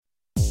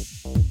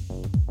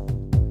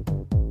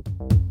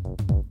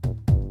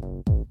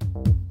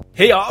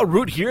Hey all,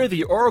 Root here,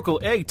 the Oracle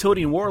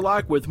Egg-toting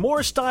Warlock with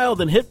more style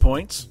than hit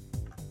points.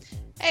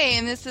 Hey,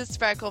 and this is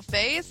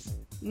Freckleface,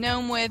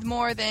 gnome with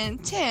more than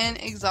 10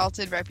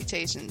 exalted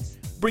reputations.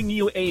 Bringing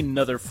you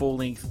another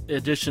full-length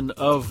edition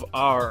of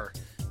our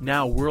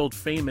now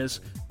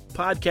world-famous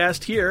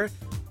podcast here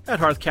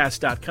at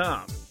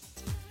Hearthcast.com.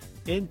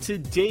 In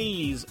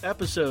today's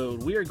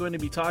episode, we are going to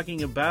be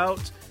talking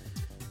about,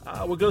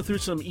 we'll go through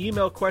some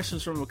email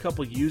questions from a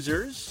couple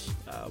users.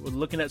 We're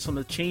looking at some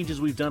of the changes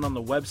we've done on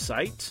the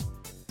website.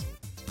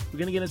 We're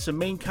going to get into some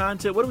main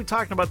content. What are we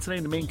talking about today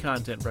in the main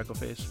content,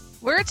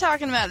 Freckleface? We're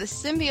talking about the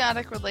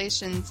symbiotic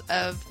relations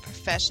of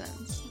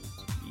professions.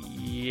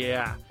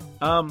 Yeah.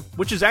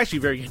 Which is actually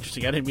very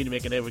interesting. I didn't mean to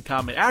make a negative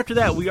comment. After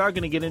that, we are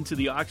going to get into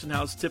the Auction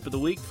House Tip of the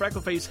Week.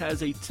 Freckleface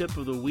has a Tip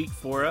of the Week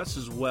for us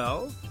as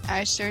well.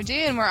 I sure do,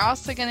 and we're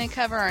also going to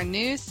cover our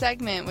new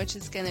segment, which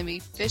is going to be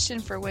Fishing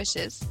for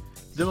Wishes.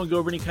 Then we'll go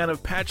over any kind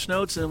of patch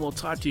notes, and we'll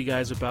talk to you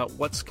guys about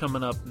what's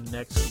coming up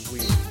next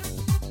week.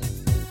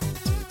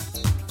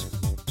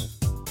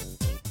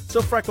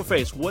 So,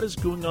 Freckleface, what is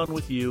going on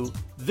with you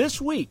this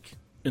week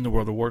in the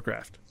World of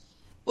Warcraft?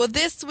 Well,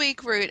 this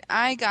week, Root,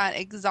 I got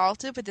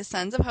exalted with the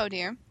Sons of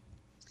Hodir.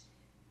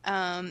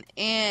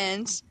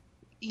 And,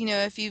 you know,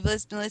 if you've been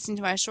listening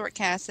to my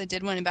shortcast, I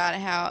did one about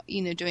how,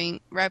 you know,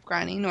 doing rep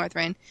grinding,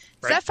 Northrend.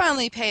 So that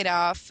finally paid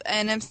off,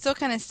 and I'm still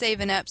kind of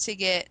saving up to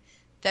get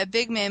that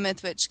big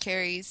mammoth, which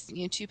carries,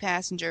 you know, 2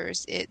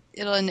 passengers.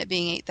 It'll end up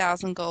being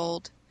 8,000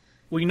 gold.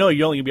 Well, you know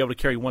you're only going to be able to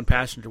carry 1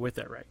 passenger with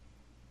that, right?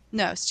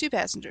 No, it's 2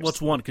 passengers. Well,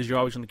 it's 1 because you're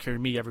always going to carry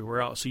me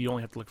everywhere else, so you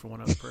only have to look for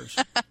 1 other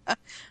person.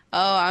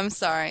 Oh, I'm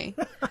sorry.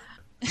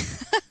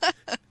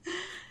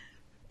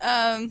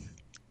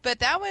 But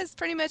that was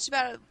pretty much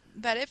about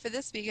it for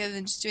this week, other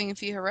than just doing a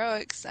few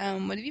heroics.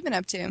 What have you been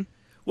up to?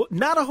 Well,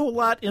 not a whole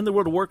lot in the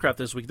World of Warcraft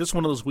this week. This is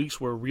one of those weeks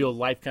where real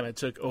life kind of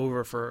took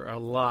over for a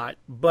lot.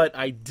 But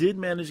I did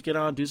manage to get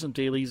on, do some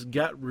dailies,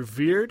 got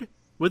revered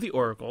with the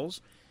Oracles,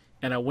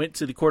 and I went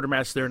to the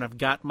Quartermaster there, and I've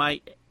got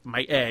my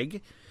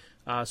egg.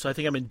 So I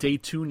think I'm in day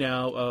 2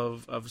 now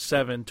of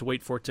 7 to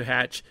wait for it to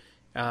hatch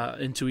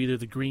into either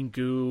the green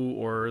goo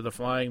or the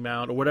flying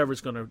mount or whatever it's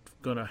going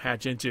to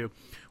hatch into.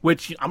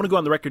 Which I'm going to go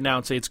on the record now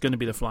and say it's going to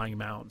be the flying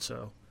mount.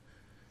 So.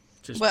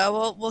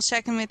 Well, we'll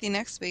check in with you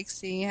next week,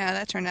 see how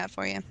that turned out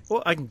for you.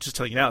 Well, I can just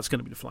tell you now it's going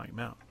to be the flying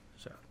mount.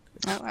 So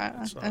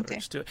okay.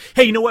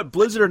 Hey, you know what?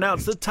 Blizzard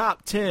announced the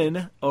top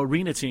 10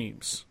 arena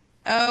teams.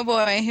 Oh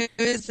boy,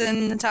 who is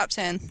in the top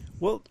 10?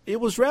 Well, it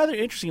was rather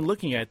interesting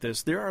looking at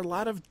this. There are a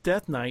lot of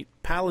Death Knight,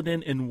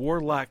 Paladin, and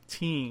Warlock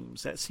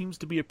teams. That seems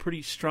to be a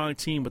pretty strong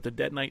team with the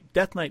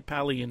Death Knight,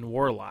 Paladin,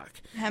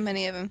 Warlock. How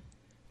many of them?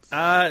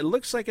 It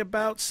looks like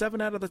about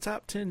 7 out of the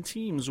top 10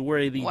 teams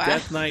were the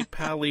Death Knight,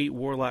 Pally,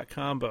 Warlock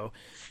combo.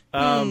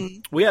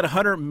 We had a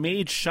Hunter,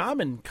 Mage,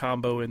 Shaman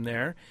combo in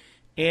there,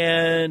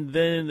 and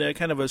then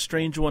kind of a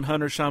strange one,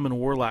 Hunter, Shaman,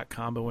 Warlock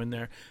combo in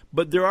there.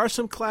 But there are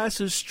some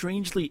classes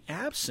strangely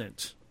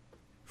absent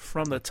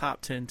from the top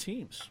 10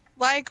 teams.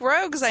 Like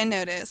rogues, I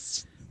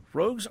noticed.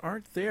 Rogues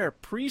aren't there.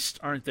 Priests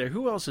aren't there.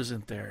 Who else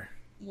isn't there?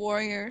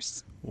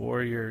 Warriors.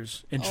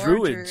 And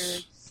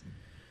Druids.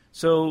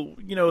 So,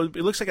 you know, it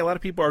looks like a lot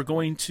of people are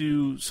going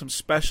to some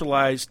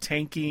specialized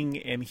tanking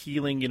and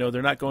healing. You know,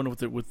 they're not going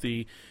with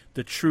the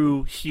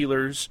true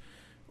healers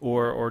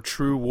or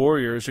true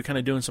warriors. They're kind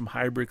of doing some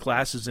hybrid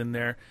classes in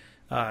there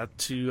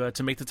to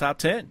make the top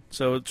 10.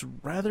 So it's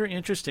rather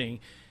interesting.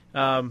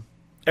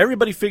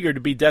 Everybody figured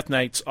to be Death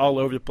Knights all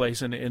over the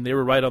place, and they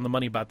were right on the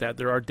money about that.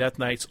 There are Death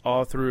Knights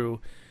all through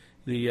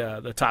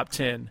the top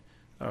 10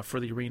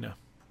 for the arena.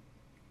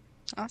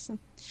 Awesome.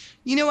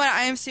 You know what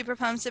I am super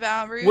pumped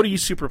about, Ruth? What are you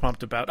super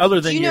pumped about,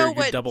 other than your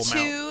double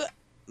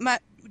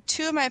mount?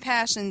 Two of my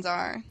passions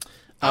are.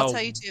 I'll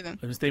tell you 2 of them.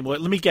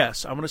 Let me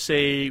guess. I'm going to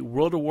say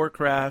World of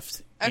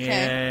Warcraft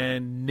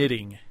and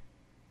knitting.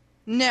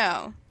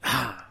 No.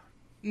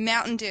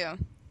 Mountain Dew.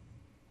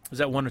 Is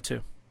that 1 or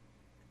 2?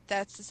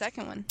 That's the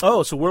second one.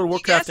 Oh, so World of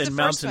Warcraft and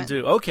Mountain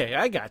Dew. Okay,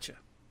 I gotcha.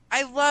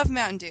 I love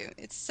Mountain Dew.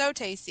 It's so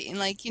tasty. And,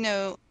 like, you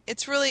know,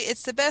 it's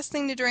the best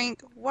thing to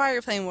drink while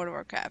you're playing World of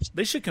Warcraft.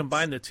 They should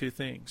combine the 2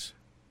 things.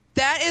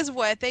 That is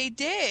what they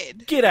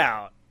did. Get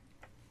out.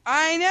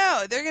 I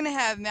know. They're going to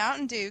have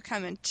Mountain Dew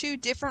come in 2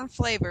 different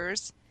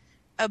flavors,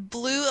 a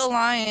Blue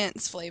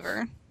Alliance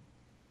flavor,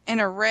 and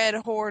a Red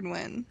Horde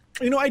one.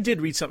 You know, I did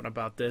read something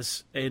about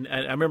this, and I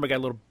remember I got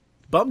a little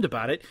bummed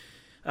about it,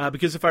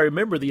 because if I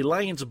remember, the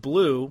Alliance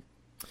Blue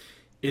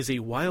is a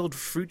wild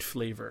fruit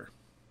flavor.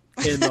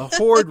 And the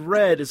Horde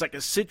Red is like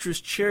a citrus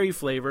cherry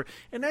flavor,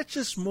 and that's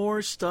just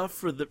more stuff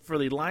for the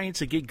Alliance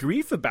to get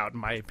grief about, in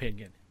my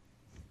opinion.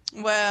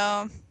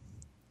 Well,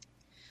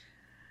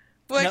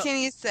 what can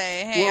you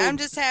say? Hey, I'm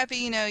just happy,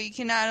 you know, you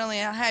can not only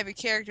have your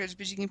characters,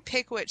 but you can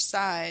pick which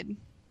side.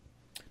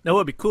 Now, what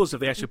would be cool is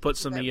if they actually put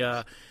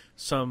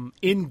some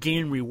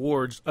in-game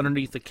rewards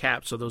underneath the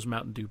caps of those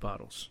Mountain Dew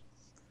bottles.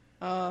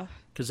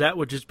 Because that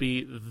would just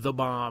be the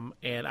bomb,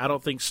 and I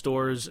don't think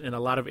stores in a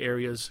lot of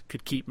areas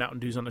could keep Mountain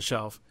Dews on the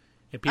shelf.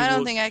 I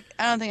don't think I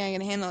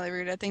can handle it,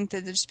 Rude. I think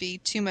that'd just be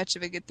too much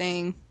of a good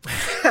thing.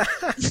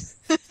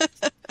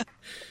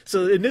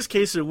 So in this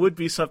case, there would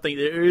be something.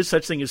 There is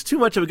such thing as too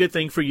much of a good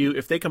thing for you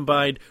if they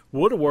combined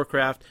World of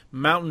Warcraft,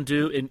 Mountain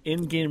Dew, and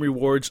in-game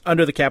rewards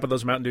under the cap of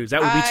those Mountain Dews.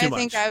 That would be too much.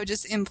 I think I would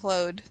just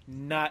implode.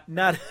 Not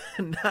a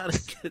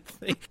good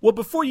thing. Well,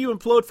 before you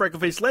implode,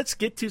 Freckleface, let's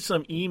get to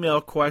some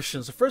email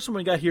questions. The first one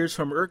we got here is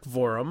from Irk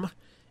Vorum.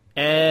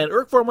 And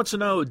Irk Vorum wants to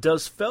know,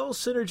 does Fel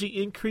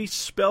Synergy increase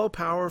spell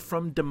power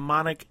from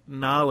demonic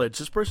knowledge?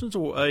 This person's a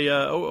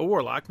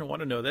warlock, and I want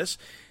to know this.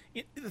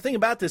 The thing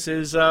about this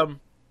is...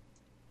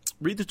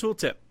 read the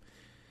tooltip.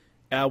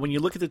 When you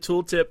look at the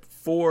tooltip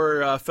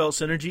for Fel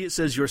Synergy, it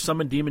says your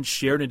summoned demons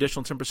share an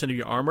additional 10% of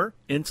your armor,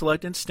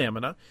 intellect, and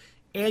stamina,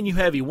 and you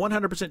have a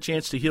 100%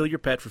 chance to heal your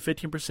pet for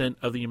 15%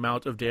 of the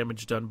amount of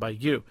damage done by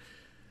you.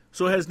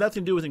 So it has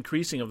nothing to do with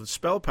increasing of the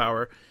spell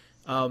power.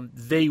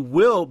 They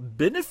will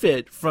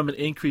benefit from an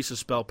increase of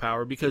spell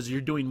power because you're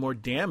doing more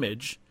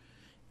damage,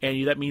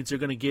 and that means they're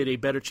going to get a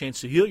better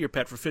chance to heal your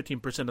pet for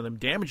 15% of the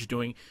damage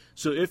doing.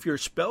 So if your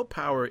spell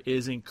power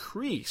is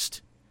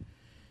increased,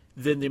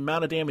 then the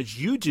amount of damage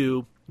you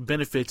do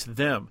benefits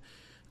them.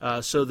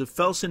 So the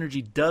Fel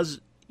Synergy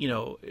does,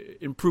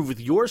 improve with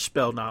your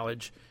spell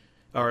knowledge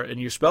and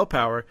your spell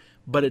power,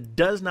 but it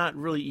does not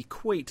really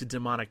equate to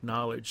demonic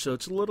knowledge. So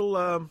it's a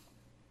little,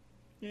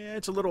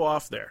 it's a little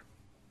off there.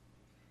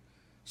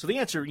 So the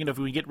answer, if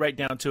we get right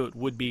down to it,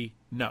 would be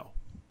no.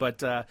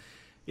 But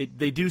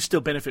they do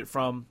still benefit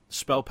from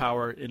spell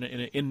power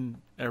in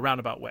a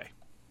roundabout way.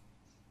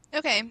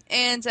 Okay,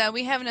 and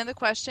we have another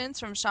question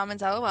from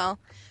Shaman's LOL.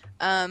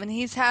 And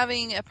he's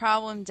having a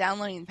problem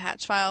downloading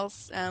patch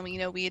files.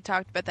 We had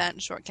talked about that in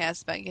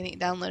Shortcast about getting it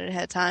downloaded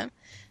ahead of time.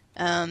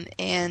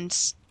 And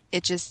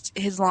it just,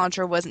 his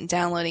launcher wasn't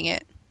downloading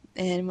it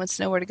and wants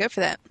to know where to go for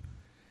that.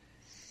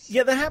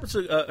 Yeah, that happens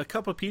to a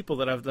couple of people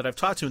that I've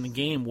talked to in the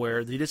game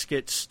where they just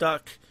get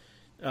stuck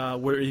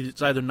where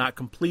it's either not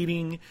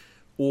completing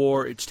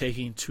or it's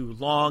taking too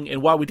long.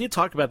 And while we did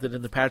talk about that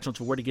in the patch notes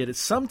of where to get it,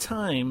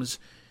 sometimes...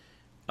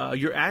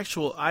 your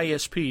actual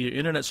ISP, your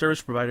internet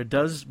service provider,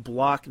 does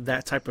block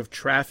that type of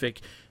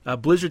traffic.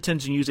 Blizzard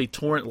tends to use a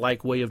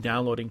torrent-like way of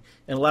downloading,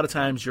 and a lot of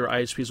times your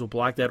ISPs will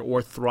block that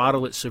or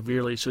throttle it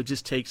severely, so it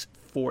just takes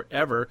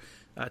forever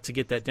to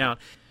get that down.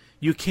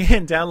 You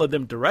can download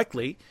them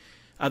directly.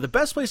 The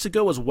best place to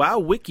go is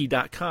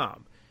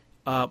wowwiki.com.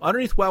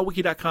 Underneath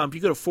wowwiki.com, if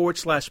you go to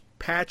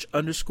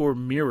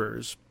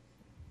 /patch_mirrors,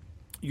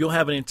 you'll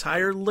have an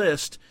entire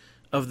list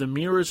of the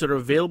mirrors that are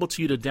available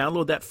to you to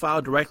download that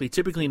file directly,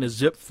 typically in a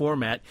zip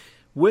format,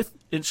 with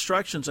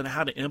instructions on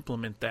how to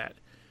implement that.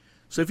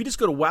 So if you just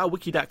go to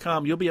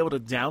wowwiki.com, you'll be able to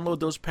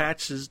download those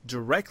patches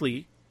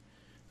directly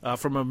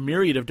from a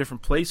myriad of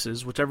different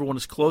places, whichever one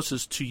is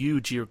closest to you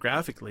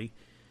geographically,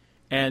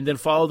 and then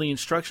follow the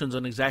instructions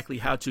on exactly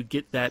how to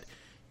get that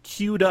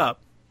queued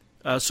up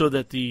so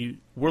that the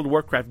World of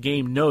Warcraft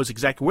game knows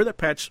exactly where that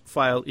patch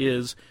file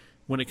is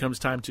when it comes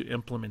time to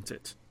implement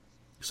it.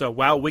 So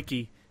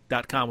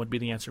wowwiki.com would be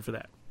the answer for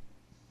that.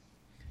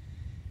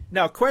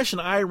 Now, a question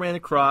I ran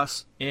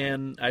across,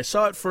 and I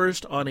saw it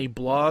first on a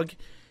blog,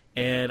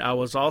 and I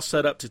was all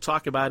set up to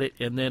talk about it,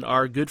 and then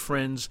our good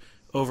friends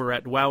over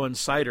at WoW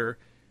Insider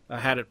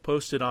had it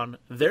posted on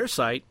their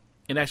site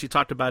and actually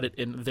talked about it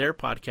in their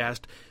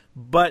podcast,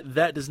 but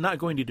that is not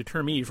going to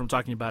deter me from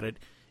talking about it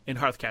in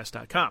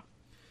Hearthcast.com.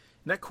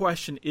 And that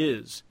question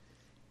is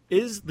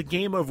the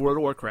game of World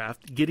of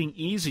Warcraft getting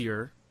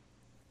easier,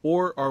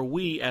 or are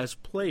we as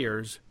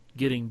players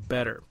getting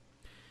better?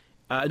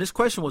 And this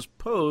question was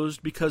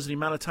posed because of the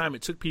amount of time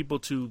it took people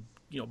to,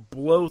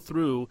 blow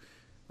through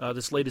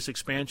this latest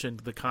expansion,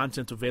 the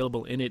content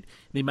available in it,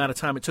 the amount of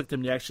time it took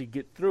them to actually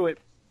get through it.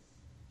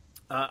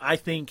 I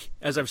think,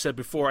 as I've said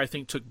before,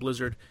 took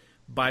Blizzard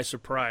by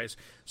surprise.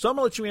 So I'm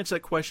going to let you answer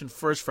that question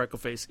first,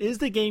 Freckleface. Is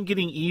the game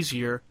getting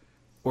easier,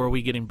 or are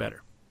we getting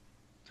better?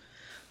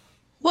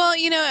 Well,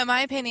 in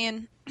my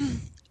opinion,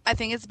 I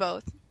think it's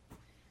both.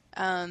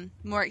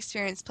 More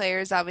experienced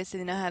players, obviously,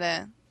 they know how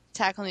to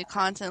tackle new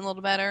content a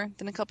little better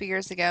than a couple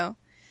years ago.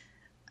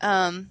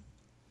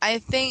 I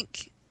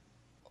think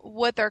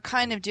what they're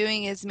kind of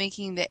doing is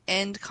making the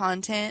end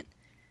content,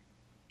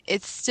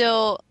 it's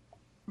still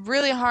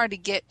really hard to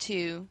get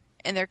to,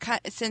 and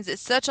since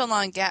it's such a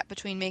long gap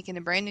between making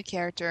a brand new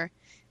character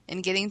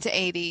and getting to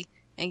 80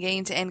 and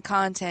getting to end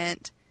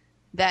content,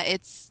 that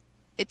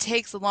it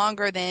takes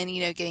longer than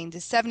getting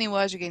to 70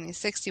 was or getting to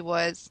 60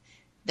 was,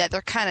 that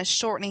they're kind of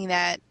shortening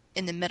that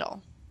in the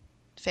middle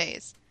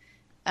phase,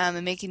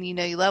 and making you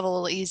level a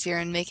little easier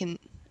and making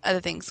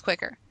other things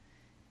quicker.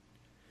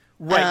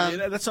 Right,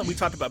 that's something we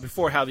talked about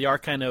before, how they are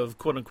kind of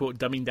quote-unquote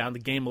dumbing down the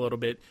game a little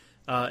bit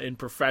in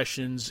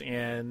professions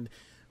and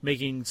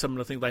making some of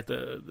the things like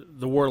the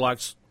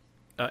Warlock's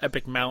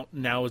Epic Mount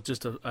now is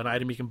just an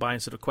item you can buy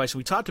instead of a quest.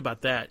 We talked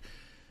about that.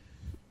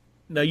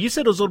 Now, you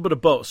said it was a little bit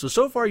of both.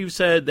 So far you've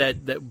said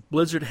that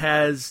Blizzard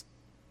has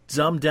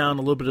dumbed down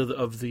a little bit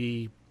of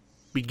the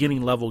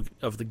beginning level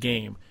of the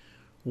game.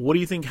 What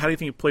do you think? How do you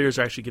think players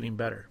are actually getting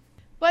better?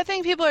 Well, I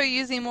think people are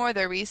using more of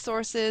their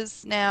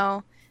resources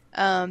now.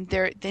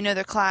 They know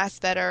their class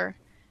better.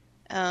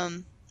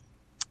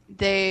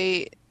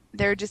 They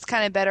they're just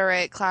kind of better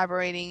at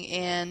collaborating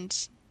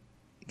and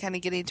kind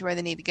of getting to where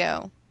they need to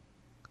go.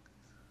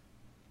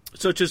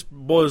 So it just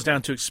boils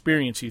down to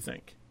experience, you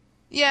think?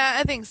 Yeah,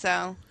 I think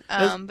so.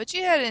 But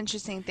you had an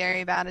interesting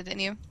theory about it, didn't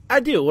you? I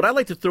do. What I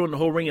like to throw in the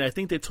whole ring, and I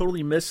think they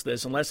totally missed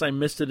this, unless I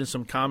missed it in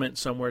some comment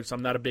somewhere, so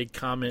I'm not a big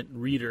comment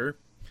reader.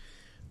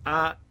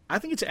 I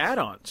think it's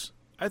add-ons.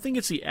 I think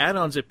it's the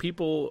add-ons that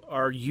people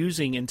are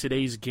using in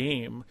today's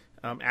game.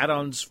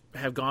 Add-ons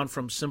have gone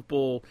from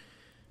simple,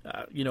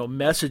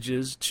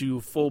 messages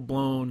to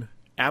full-blown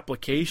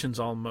applications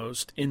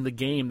almost in the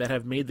game that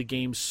have made the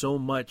game so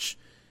much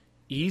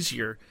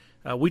easier.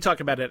 We talk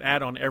about an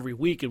add-on every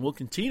week, and we'll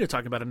continue to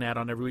talk about an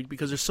add-on every week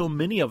because there's so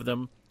many of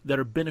them that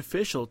are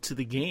beneficial to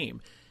the game,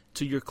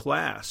 to your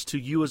class, to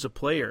you as a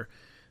player,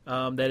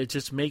 that it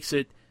just makes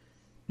it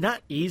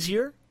not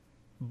easier,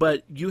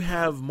 but you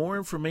have more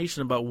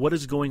information about what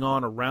is going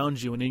on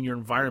around you and in your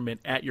environment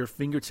at your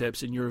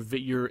fingertips, and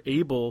you're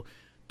able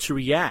to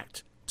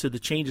react to the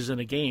changes in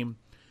a game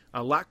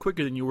a lot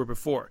quicker than you were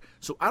before.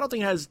 So I don't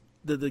think it has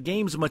the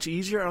game's much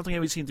easier. I don't think it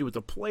has anything to do with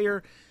the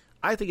player.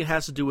 I think it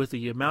has to do with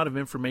the amount of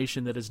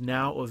information that is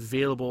now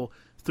available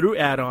through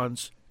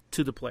add-ons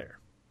to the player.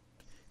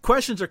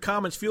 Questions or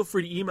comments, feel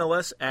free to email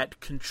us at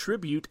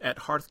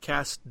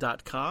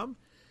contribute@hearthcast.com,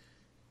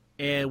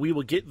 and we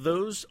will get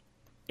those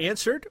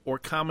answered or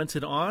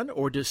commented on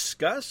or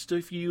discussed.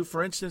 If you,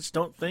 for instance,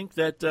 don't think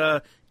that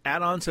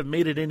add-ons have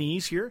made it any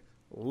easier,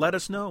 let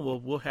us know.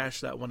 We'll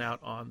hash that one out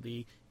on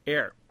the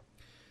air.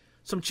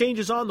 Some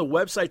changes on the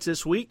websites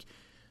this week.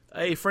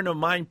 A friend of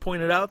mine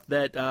pointed out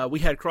that we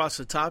had across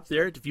the top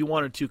there, if you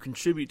wanted to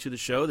contribute to the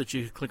show, that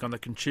you could click on the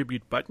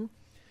contribute button.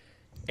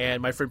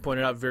 And my friend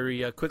pointed out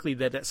very quickly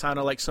that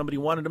sounded like somebody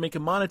wanted to make a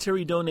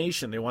monetary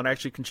donation. They want to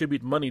actually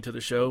contribute money to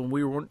the show, and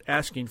we weren't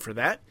asking for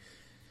that.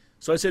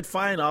 So I said,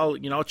 fine, I'll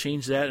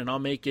change that, and I'll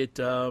make it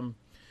a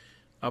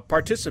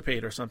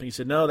participate or something. He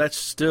said, no, that's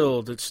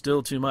still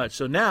too much.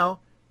 So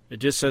now it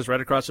just says right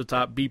across the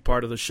top, be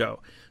part of the show.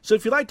 So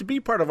if you'd like to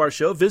be part of our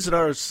show, visit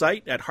our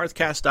site at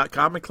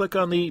hearthcast.com and click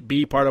on the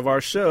Be Part of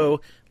Our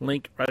Show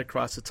link right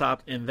across the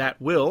top, and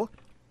that will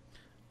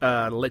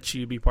let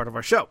you be part of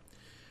our show.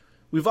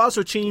 We've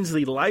also changed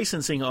the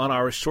licensing on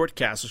our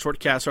shortcasts. The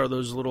shortcasts are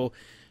those little,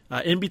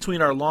 in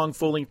between our long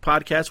full-length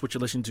podcasts, which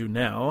you're listening to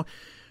now.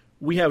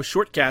 We have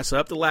shortcasts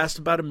up that last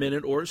about a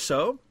minute or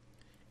so.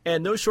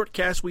 And those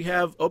shortcasts, we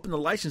have opened the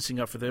licensing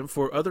up for them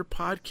for other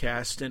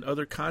podcasts and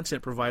other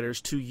content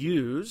providers to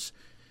use.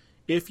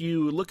 If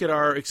you look at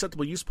our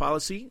acceptable use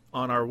policy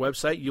on our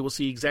website, you will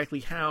see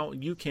exactly how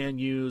you can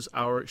use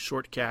our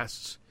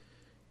shortcasts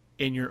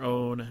in your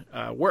own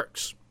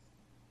works.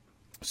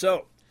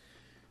 So,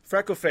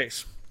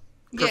 Freckleface.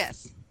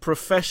 Yes.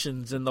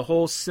 Professions and the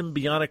whole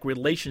symbiotic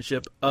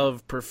relationship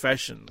of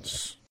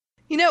professions.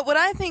 You know, what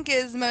I think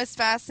is most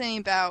fascinating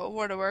about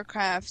World of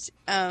Warcraft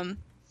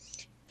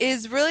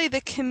is really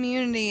the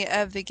community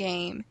of the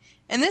game.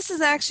 And this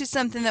is actually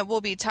something that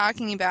we'll be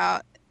talking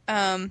about,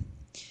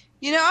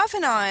 off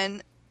and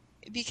on,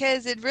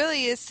 because it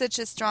really is such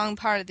a strong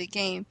part of the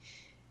game.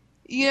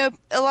 You know,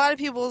 a lot of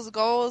people's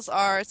goals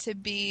are to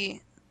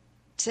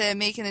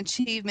make an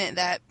achievement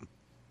that,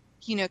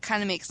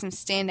 kind of makes them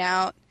stand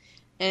out,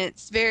 and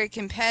it's very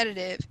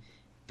competitive.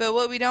 But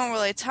what we don't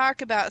really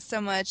talk about so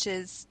much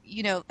is,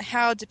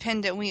 how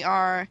dependent we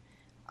are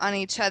on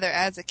each other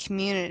as a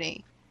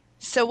community.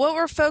 So what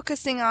we're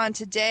focusing on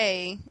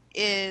today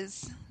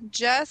is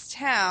just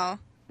how,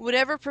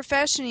 whatever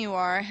profession you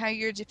are, how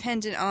you're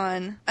dependent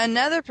on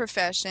another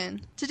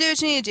profession to do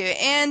what you need to do.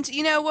 And,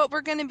 what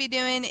we're going to be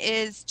doing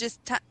is just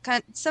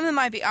some of them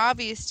might be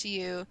obvious to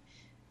you,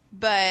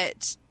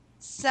 but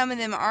some of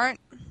them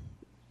aren't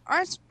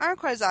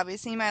quite as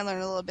obvious, and you might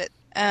learn a little bit.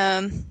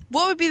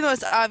 What would be the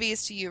most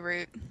obvious to you,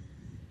 Root?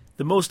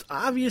 The most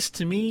obvious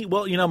to me,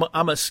 well,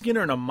 I'm a skinner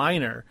and a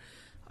miner.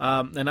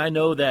 And I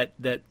know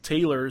that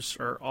tailors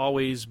are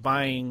always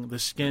buying the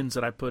skins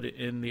that I put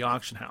in the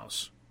auction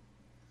house.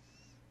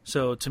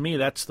 So to me,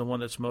 that's the one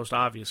that's most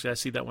obvious. I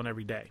see that one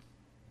every day.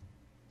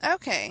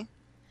 Okay.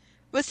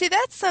 Well, see,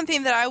 that's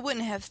something that I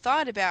wouldn't have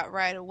thought about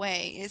right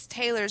away, is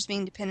tailors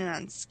being dependent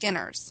on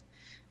skinners.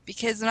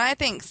 Because when I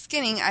think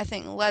skinning, I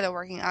think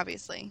leatherworking,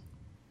 obviously.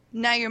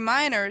 Now your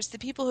miners, the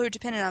people who are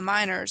dependent on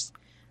miners,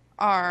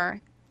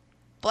 are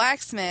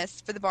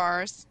blacksmiths for the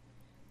bars,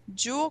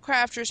 jewel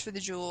crafters for the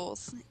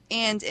jewels,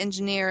 and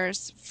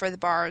engineers for the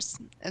bars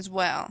as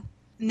well.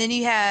 And then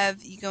you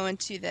go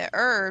into the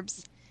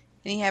herbs,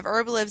 and you have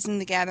herbalism,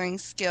 the gathering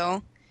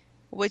skill,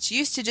 which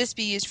used to just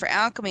be used for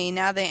alchemy.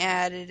 Now they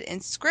added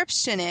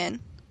inscription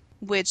in,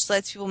 which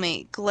lets people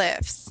make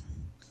glyphs.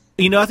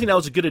 I think that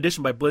was a good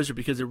addition by Blizzard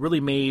because it really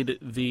made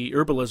the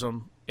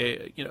herbalism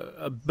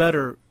a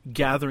better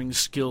gathering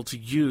skill to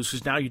use,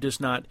 because now you're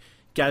just not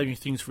gathering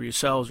things for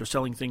yourselves or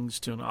selling things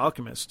to an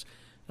alchemist.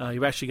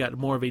 You've actually got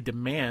more of a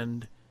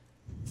demand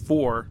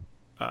for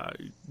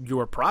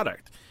your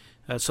product.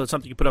 So it's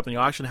something you put up in the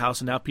auction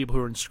house, and now people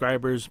who are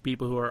inscribers,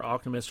 people who are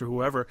alchemists or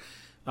whoever,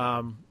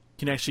 can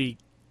actually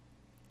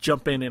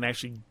jump in and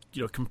actually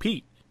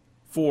compete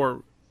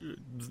for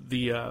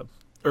the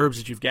herbs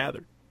that you've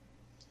gathered.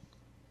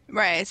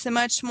 Right. It's a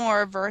much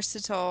more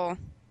versatile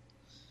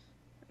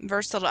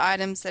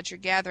items that you're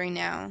gathering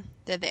now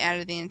that they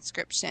added the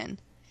inscription.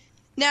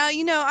 Now,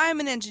 I'm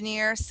an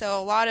engineer, so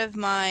a lot of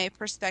my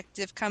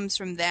perspective comes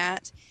from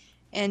that.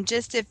 And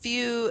just a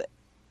few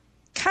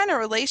kind of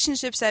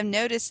relationships I've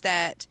noticed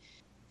that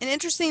an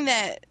interesting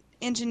that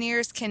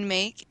engineers can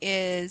make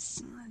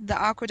is the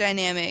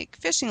aquadynamic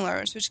fishing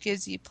lures, which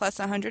gives you plus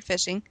 100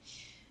 fishing.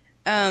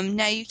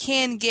 Now, you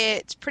can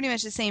get pretty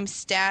much the same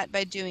stat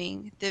by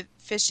doing the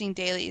fishing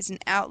dailies in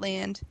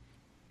Outland.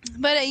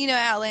 But,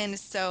 Outland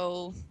is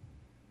so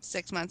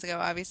 6 months ago,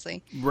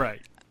 obviously.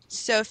 Right.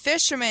 So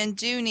fishermen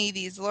do need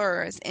these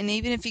lures, and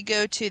even if you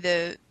go to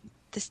the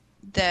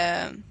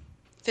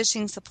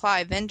fishing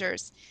supply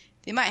vendors,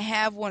 they might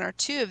have one or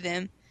two of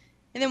them,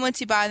 and then once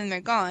you buy them, they're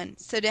gone.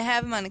 So to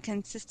have them on a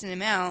consistent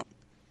amount,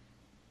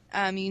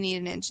 you need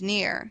an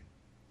engineer,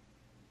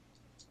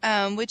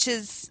 which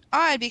is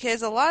odd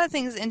because a lot of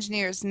things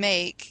engineers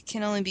make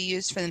can only be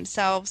used for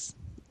themselves,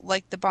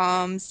 like the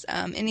bombs,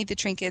 any of the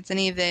trinkets,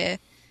 any of the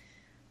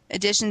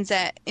additions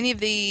any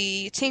of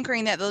the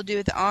tinkering that they'll do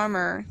with the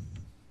armor.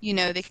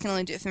 They can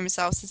only do it for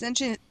themselves.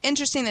 It's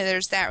interesting that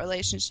there's that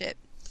relationship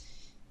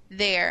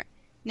there.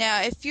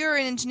 Now, if you're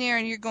an engineer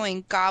and you're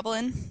going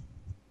goblin,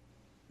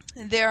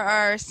 there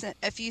are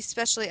a few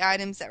specialty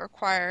items that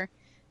require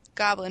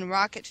goblin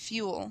rocket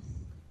fuel.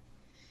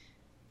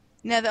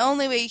 Now, the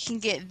only way you can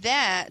get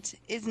that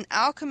is an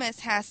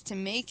alchemist has to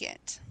make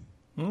it.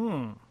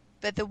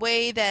 But the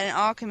way that an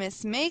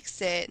alchemist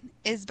makes it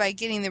is by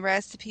getting the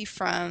recipe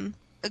from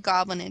a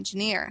goblin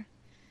engineer.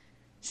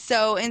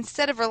 So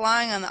instead of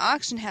relying on the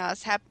auction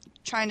house,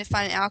 trying to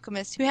find an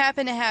alchemist who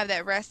happen to have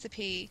that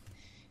recipe,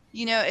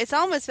 it's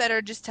almost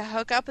better just to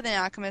hook up with an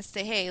alchemist,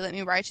 say, hey, let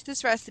me write you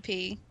this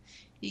recipe.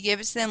 You give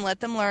it to them,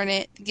 let them learn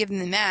it, give them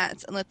the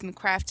mats, and let them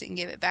craft it and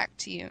give it back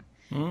to you.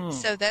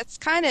 So that's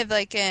kind of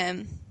like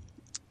an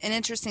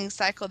interesting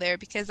cycle there,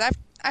 because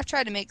I've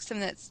tried to make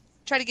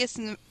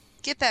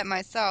get that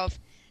myself,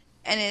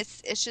 and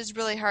it's just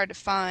really hard to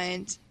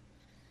find.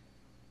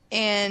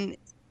 And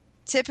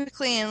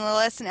typically,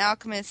 unless an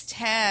alchemist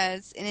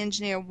has an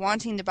engineer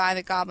wanting to buy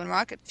the goblin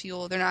rocket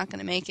fuel, they're not going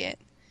to make it.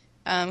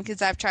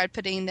 Because I've tried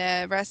putting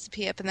the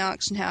recipe up in the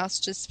auction house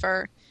just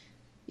for,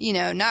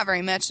 not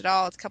very much at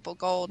all. It's a couple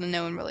gold and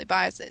no one really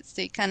buys it.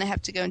 So you kind of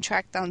have to go and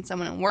track down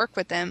someone and work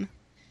with them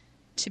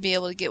to be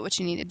able to get what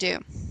you need to do.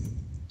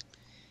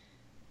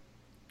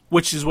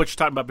 Which is what you're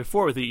talking about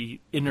before with the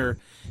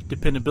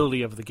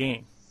interdependability of the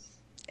game.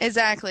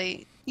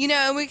 Exactly.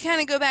 And we kind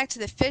of go back to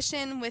the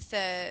fishing with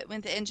the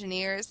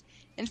engineers.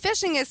 And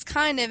fishing is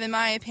kind of, in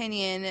my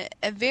opinion,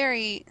 a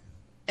very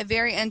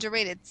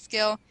underrated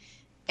skill.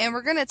 And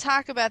we're going to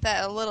talk about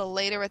that a little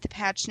later with the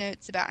patch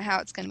notes about how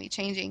it's going to be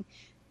changing.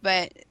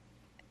 But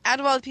out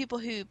of all the people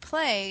who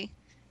play,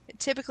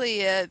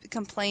 typically a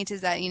complaint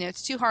is that,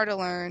 it's too hard to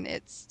learn,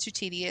 it's too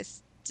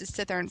tedious to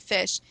sit there and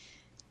fish.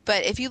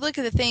 But if you look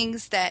at the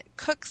things that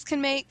cooks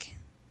can make,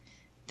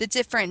 the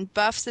different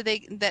buffs that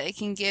it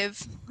can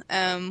give,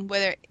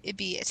 whether it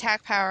be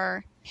attack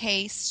power,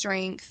 haste,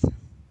 strength,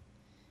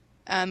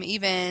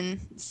 even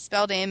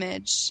spell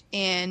damage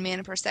and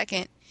mana per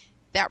second,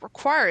 that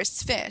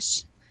requires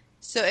fish.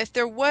 So if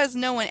there was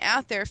no one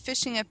out there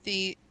fishing up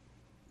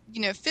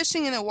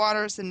fishing in the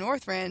waters of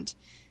Northrend,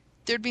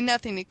 there'd be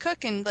nothing to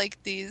cook, and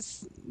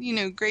these,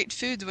 great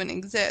foods wouldn't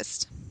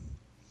exist.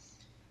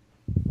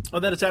 Oh,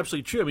 that is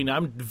absolutely true. I mean,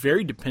 I'm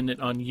very dependent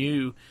on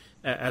you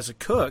as a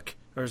cook,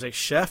 or as a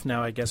chef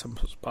now, I guess. I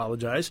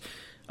apologize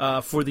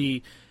for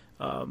the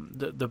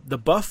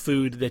buff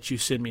food that you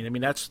send me. I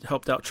mean, that's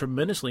helped out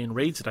tremendously in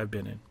raids that I've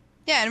been in.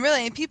 Yeah, and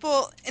really,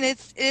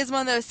 it is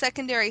one of those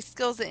secondary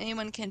skills that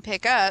anyone can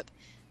pick up,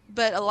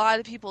 but a lot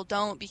of people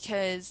don't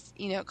because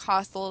it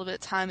costs a little bit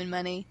of time and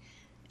money,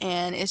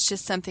 and it's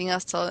just something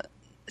else to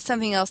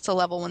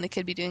level when they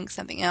could be doing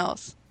something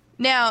else.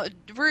 Now,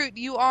 Root,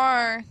 you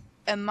are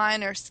a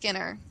miner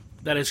skinner.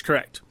 That is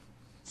correct.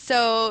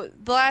 So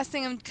the last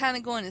thing I'm kind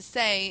of going to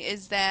say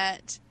is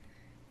that,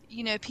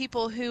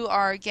 people who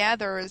are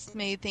gatherers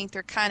may think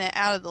they're kind of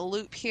out of the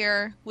loop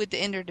here with the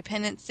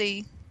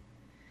interdependency,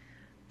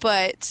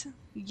 but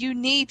you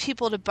need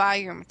people to buy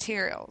your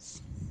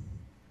materials.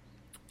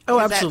 Oh,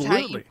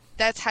 absolutely.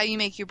 That's how you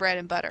make your bread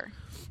and butter.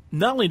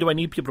 Not only do I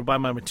need people to buy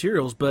my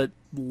materials, but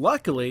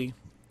luckily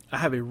I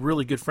have a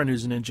really good friend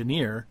who's an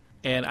engineer,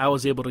 and I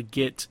was able to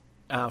get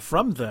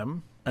from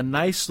them a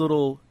nice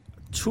little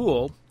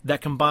tool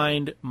that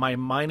combined my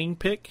mining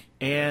pick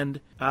and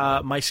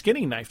my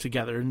skinning knife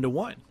together into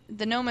one.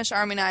 The Gnomish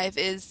Army Knife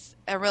is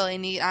a really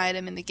neat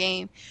item in the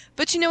game.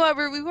 But you know what,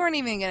 we weren't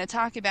even going to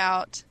talk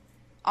about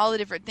all the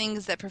different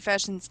things that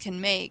professions can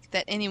make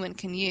that anyone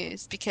can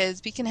use,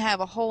 because we can have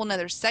a whole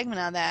nother segment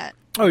on that.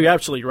 Oh, you're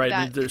absolutely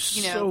right. There's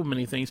so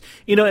many things.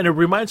 And it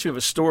reminds me of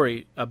a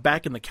story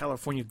back in the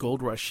California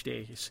Gold Rush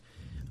days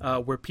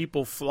where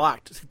people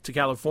flocked to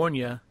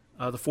California,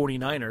 the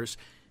 49ers,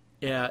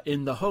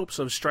 in the hopes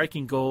of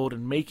striking gold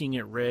and making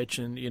it rich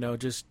and,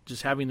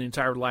 just having the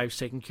entire lives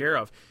taken care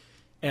of.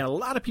 And a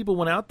lot of people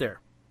went out there.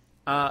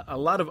 A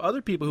lot of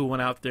other people who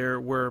went out there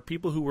were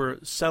people who were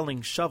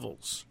selling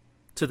shovels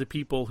to the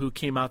people who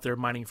came out there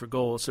mining for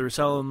gold. So they were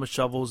selling them the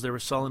shovels. They were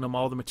selling them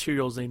all the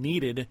materials they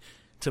needed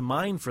to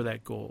mine for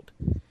that gold.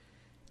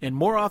 And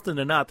more often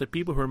than not, the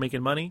people who were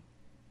making money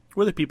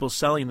were the people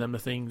selling them the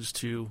things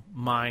to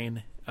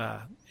mine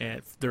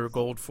their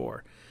gold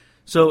for.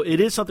 So it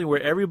is something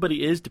where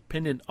everybody is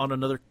dependent on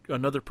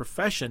another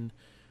profession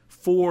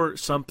for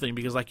something,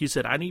 because like you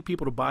said, I need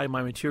people to buy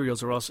my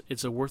materials or else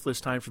it's a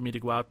worthless time for me to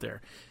go out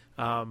there.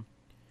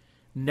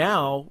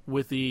 Now,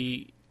 with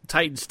the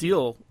Titan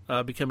Steel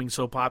becoming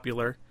so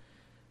popular,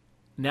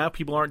 now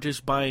people aren't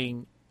just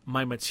buying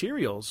my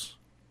materials,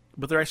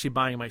 but they're actually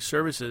buying my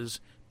services,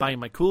 buying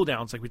my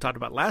cooldowns like we talked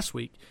about last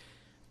week,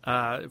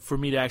 for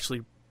me to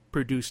actually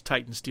produce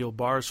Titan Steel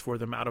bars for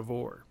them out of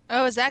ore.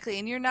 Oh, exactly.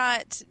 And you're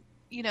not,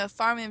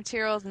 farming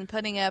materials and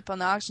putting up on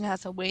the auction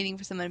house and waiting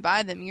for someone to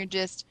buy them. You're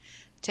just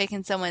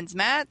taking someone's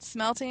mat,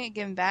 smelting it,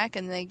 giving back,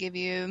 and they give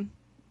you,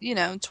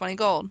 20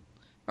 gold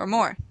or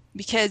more.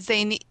 Because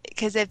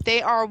if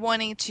they are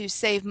wanting to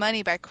save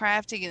money by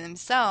crafting it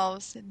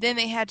themselves, then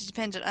they have to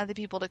depend on other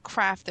people to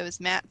craft those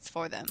mats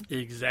for them.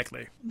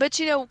 Exactly. But,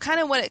 kind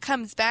of what it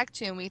comes back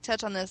to, and we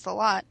touch on this a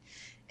lot,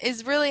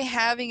 is really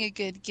having a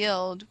good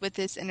guild with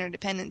this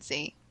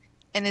interdependency.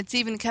 And it's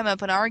even come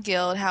up in our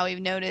guild how we've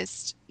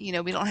noticed, we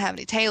don't have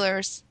any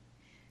tailors.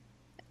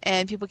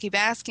 And people keep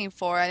asking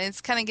for it. And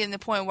it's kind of getting to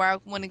the point where I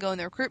want to go in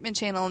the recruitment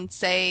channel and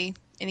say,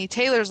 any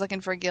tailors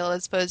looking for a guild,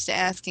 as opposed to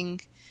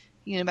asking,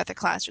 about their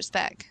class or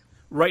spec.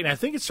 Right, and I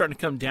think it's starting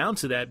to come down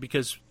to that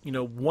because,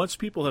 once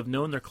people have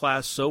known their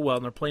class so well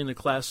and they're playing the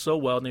class so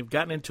well and they've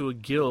gotten into a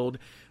guild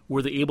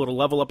where they're able to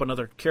level up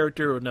another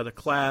character or another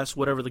class,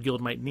 whatever the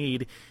guild might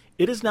need,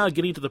 it is now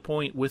getting to the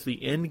point with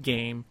the end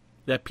game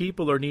that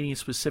people are needing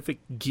specific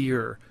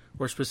gear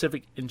or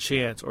specific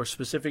enchants or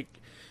specific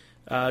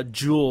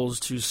jewels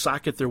to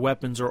socket their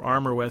weapons or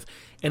armor with.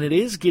 And it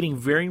is getting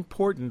very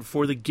important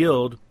for the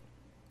guild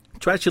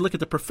to actually look at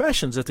the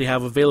professions that they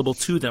have available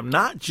to them,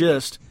 not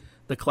just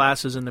the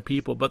classes and the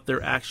people, but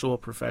their actual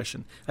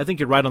profession. I think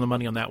you're right on the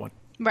money on that one.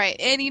 Right.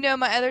 And,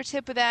 my other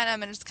tip with that, I'm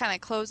going to just kind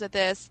of close with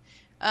this,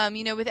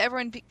 with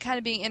everyone kind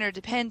of being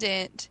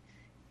interdependent,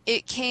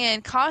 it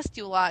can cost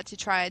you a lot to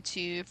try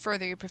to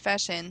further your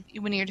profession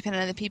when you're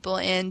dependent on other people.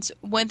 And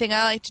one thing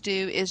I like to do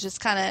is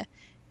just kind of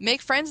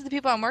make friends with the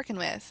people I'm working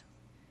with.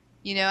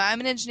 I'm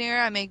an engineer.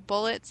 I make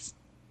bullets.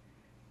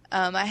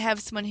 I have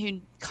someone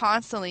who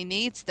constantly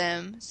needs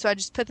them, so I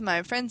just put them on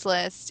my friends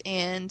list,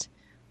 and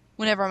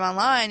whenever I'm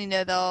online,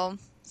 they'll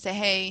say,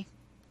 hey,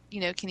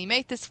 can you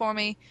make this for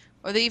me?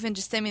 Or they even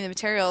just send me the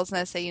materials, and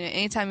I say,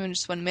 anytime you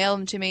just want to mail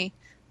them to me,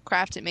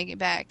 craft it, make it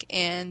back.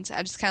 And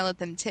I just kind of let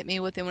them tip me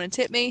what they want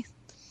to tip me,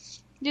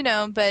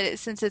 but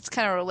since it's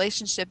kind of a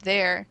relationship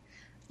there,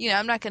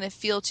 I'm not going to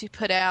feel too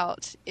put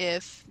out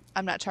if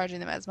I'm not charging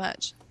them as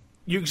much.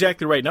 You're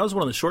exactly right. And that was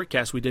one of the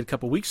shortcasts we did a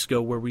couple of weeks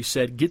ago where we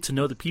said get to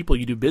know the people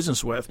you do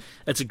business with.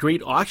 That's a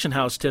great auction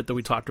house tip that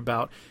we talked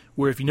about,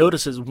 where if you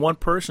notice as one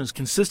person is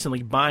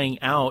consistently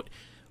buying out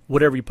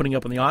whatever you're putting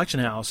up in the auction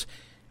house,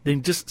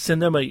 then just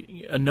send them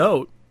a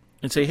note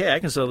and say, hey, I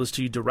can sell this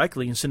to you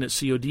directly and send it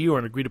COD or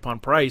an agreed-upon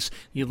price,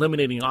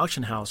 eliminating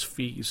auction house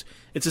fees.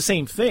 It's the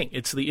same thing.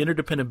 It's the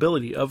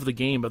interdependability of the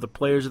game, of the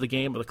players of the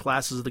game, of the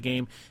classes of the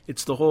game.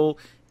 It's the whole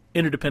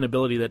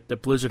interdependability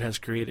that Blizzard has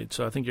created.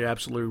 So I think you're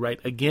absolutely right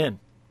again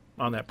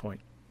on that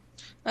point.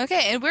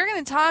 Okay, and we're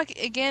going to talk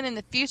again in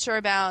the future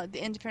about the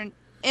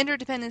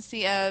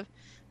interdependency of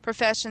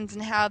professions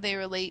and how they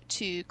relate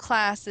to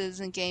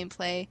classes and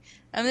gameplay.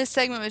 And this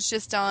segment was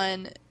just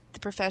on the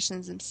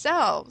professions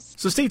themselves.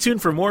 So stay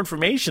tuned for more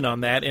information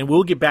on that, and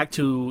we'll get back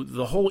to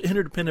the whole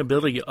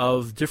interdependability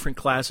of different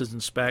classes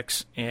and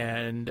specs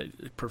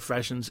and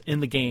professions in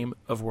the game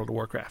of World of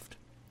Warcraft.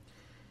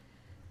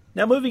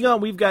 Now, moving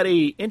on, we've got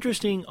a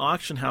interesting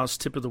auction house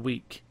tip of the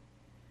week.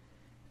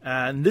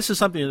 And this is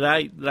something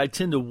that I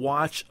tend to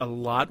watch a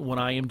lot when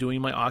I am doing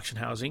my auction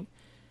housing.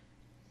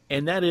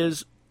 And that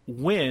is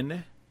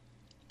when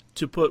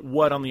to put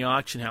what on the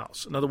auction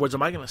house. In other words,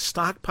 am I going to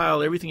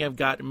stockpile everything I've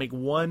got and make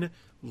one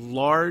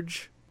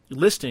large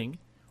listing?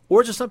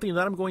 Or is it something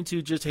that I'm going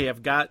to just, hey,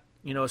 I've got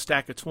a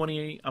stack of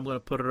 20, I'm going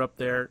to put it up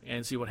there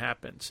and see what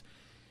happens.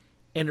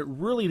 And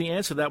the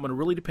answer to that one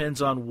really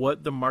depends on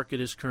what the market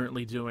is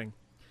currently doing.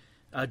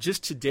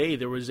 Just today,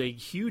 there was a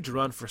huge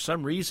run for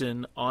some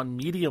reason on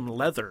medium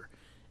leather.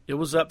 It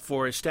was up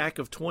for a stack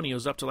of 20. It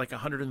was up to like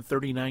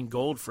 139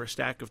 gold for a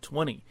stack of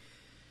 20.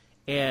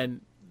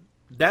 And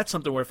that's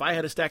something where if I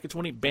had a stack of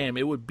 20, bam,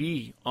 it would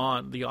be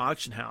on the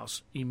auction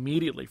house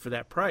immediately for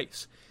that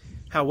price.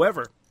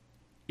 However,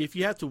 if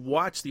you have to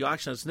watch the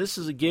auction house, and this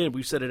is, again,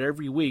 we've said it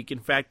every week. In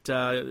fact,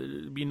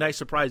 it'd be a nice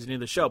surprise at the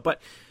end of the show.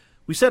 But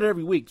we said it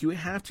every week. You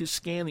have to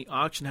scan the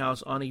auction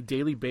house on a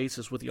daily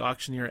basis with the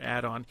auctioneer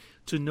add-on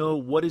to know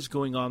what is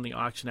going on in the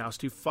auction house,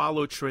 to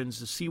follow trends,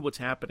 to see what's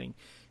happening.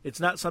 It's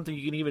not something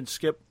you can even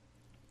skip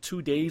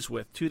 2 days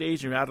with. 2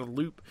 days and you're out of the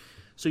loop.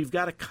 So you've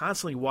got to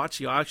constantly watch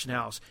the auction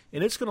house.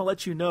 And it's going to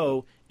let you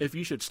know if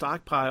you should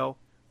stockpile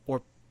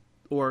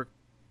or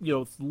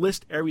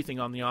list everything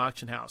on the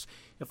auction house.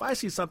 If I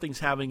see something's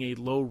having a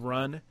low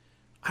run,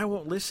 I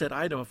won't list that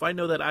item. If I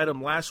know that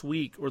item last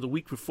week or the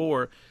week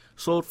before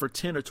sold for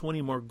 10 or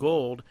 20 more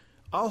gold,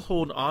 I'll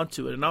hold on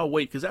to it and I'll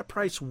wait, because that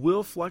price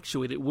will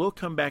fluctuate. It will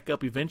come back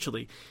up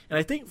eventually. And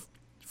I think,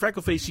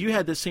 Freckleface, you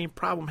had the same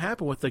problem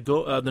happen with the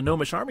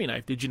Gnomish Army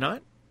Knife, did you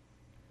not?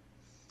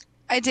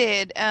 I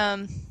did.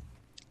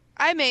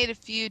 I made a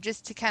few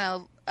just to kind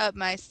of up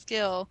my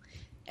skill,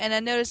 and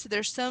I noticed that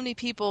there's so many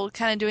people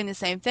kind of doing the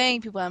same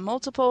thing. People have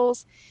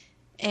multiples,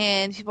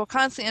 and people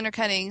constantly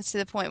undercutting to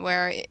the point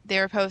where they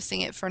were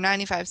posting it for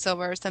 95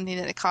 silver, something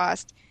that it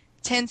cost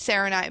 10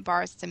 Serenite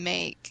bars to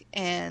make.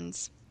 And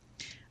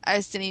I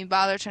just didn't even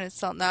bother trying to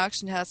sell it in the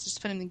auction house.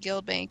 Just put it in the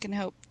guild bank and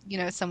hope,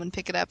 someone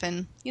pick it up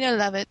and,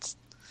 love it.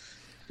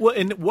 Well,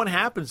 and what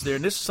happens there,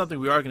 and this is something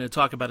we are going to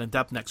talk about in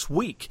depth next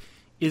week,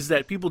 is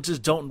that people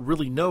just don't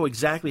really know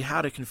exactly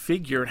how to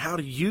configure and how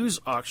to use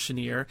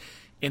Auctioneer.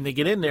 And they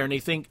get in there and they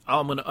think,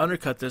 I'm going to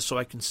undercut this so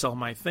I can sell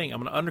my thing.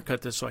 I'm going to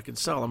undercut this so I can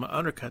sell. I'm going to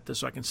undercut this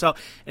so I can sell.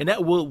 And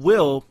that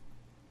will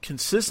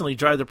consistently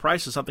drive the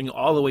price of something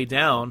all the way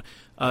down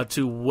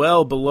to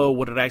well below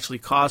what it actually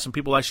costs. And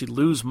people actually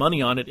lose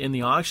money on it in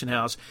the auction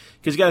house.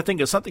 Because you got to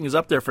think, if something is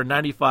up there for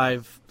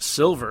 95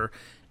 silver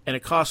and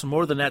it costs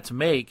more than that to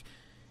make,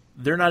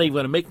 they're not even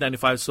going to make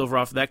 95 silver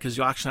off of that, because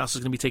the auction house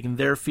is going to be taking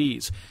their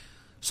fees.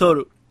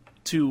 So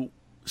to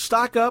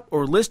stock up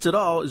or list it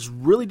all is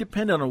really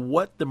dependent on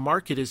what the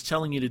market is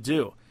telling you to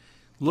do.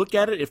 Look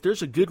at it. If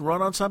there's a good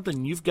run on something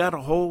and you've got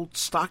a whole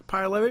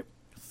stockpile of it,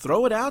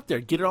 throw it out there.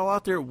 Get it all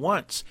out there at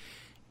once.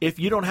 If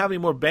you don't have any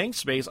more bank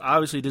space,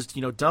 obviously just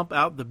dump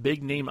out the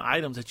big name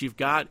items that you've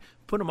got,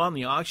 put them on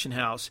the auction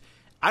house.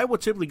 I will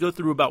typically go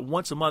through about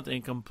once a month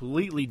and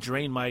completely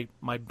drain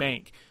my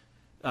bank.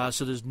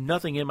 So there's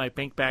nothing in my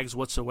bank bags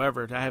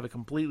whatsoever. I have a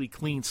completely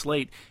clean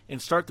slate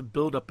and start to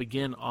build up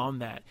again on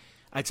that.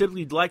 I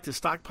typically like to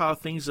stockpile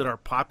things that are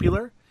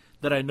popular,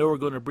 that I know are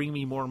going to bring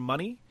me more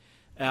money,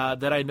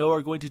 that I know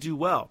are going to do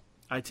well.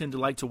 I tend to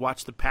like to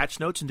watch the patch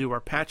notes and do our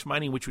patch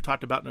mining, which we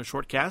talked about in a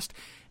short cast,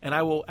 and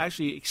I will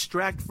actually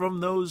extract from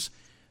those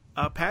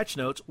patch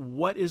notes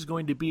what is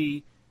going to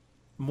be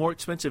more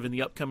expensive in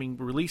the upcoming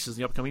releases,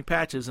 the upcoming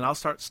patches, and I'll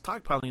start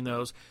stockpiling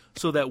those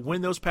so that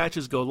when those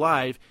patches go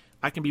live,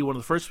 I can be one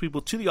of the first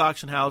people to the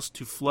auction house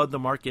to flood the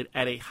market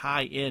at a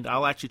high end.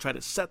 I'll actually try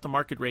to set the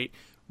market rate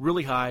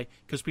really high,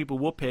 because people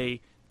will pay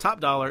top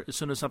dollar as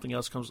soon as something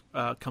else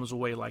comes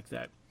away like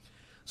that.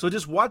 So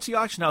just watch the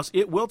auction house.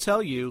 It will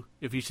tell you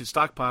if you should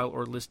stockpile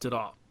or list it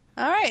all.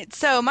 All right.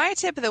 So my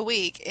tip of the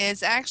week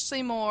is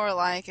actually more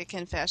like a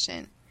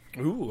confession.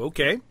 Ooh,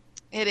 okay.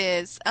 It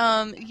is.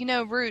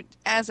 Root,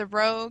 as a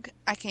rogue,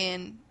 I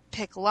can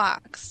pick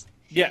locks.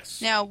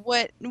 Yes. Now,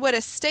 what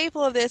a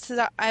staple of this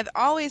is, I've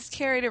always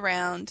carried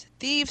around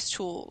thieves'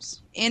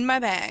 tools in my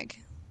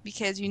bag,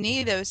 because you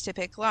need those to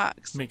pick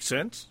locks. Makes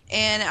sense.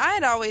 And I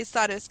had always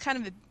thought it was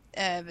kind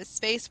of a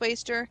space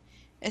waster,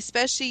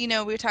 especially,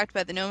 we talked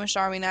about the Gnomish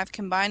Army Knife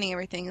combining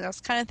everything, and I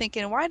was kind of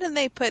thinking, why didn't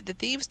they put the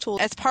thieves' tool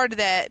as part of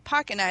that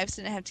pocket knife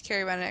so I didn't have to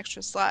carry around an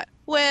extra slot?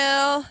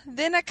 Well,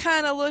 then I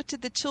kind of looked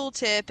at the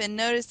tooltip and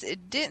noticed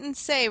it didn't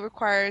say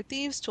require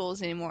thieves'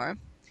 tools anymore.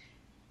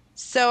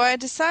 So I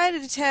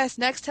decided to test.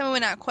 Next time I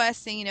went out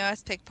questing, I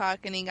was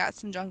pickpocketing, got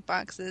some junk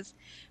boxes,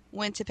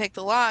 went to pick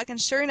the lock, and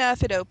sure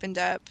enough, it opened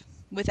up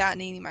without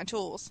needing my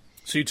tools.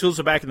 So your tools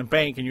are back in the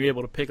bank, and you're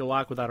able to pick a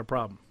lock without a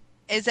problem.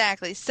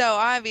 Exactly. So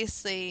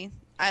obviously,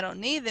 I don't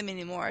need them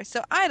anymore.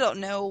 So I don't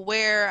know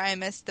where I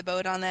missed the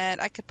boat on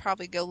that. I could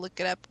probably go look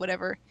it up,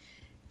 whatever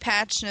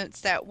patch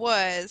notes that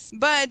was.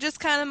 But just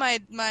kind of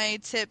my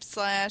tip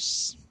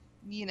slash,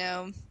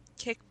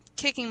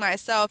 kicking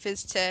myself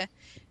is to,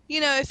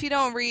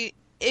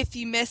 if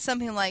you miss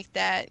something like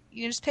that,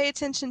 just pay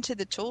attention to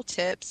the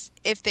tooltips.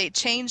 If they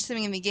change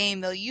something in the game,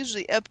 they'll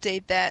usually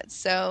update that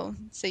so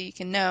you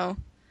can know.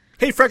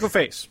 Hey,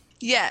 Freckleface.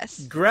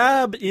 Yes.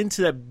 Grab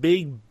into that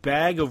big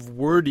bag of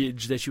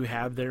wordage that you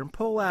have there and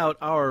pull out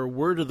our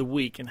word of the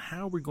week and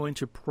how we're going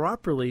to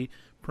properly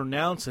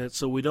pronounce it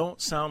so we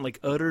don't sound like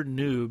utter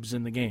noobs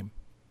in the game.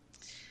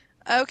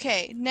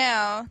 Okay,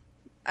 now,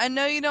 I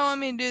know you don't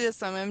want me to do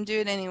this one, but I'm going to do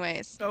it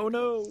anyways. Oh,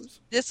 no.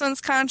 This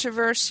one's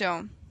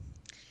controversial.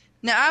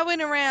 Now, I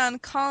went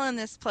around calling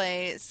this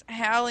place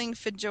Howling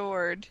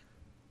Fjord.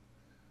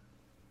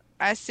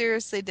 I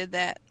seriously did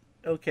that.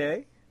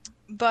 Okay.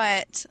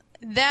 But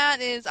that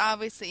is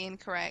obviously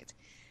incorrect.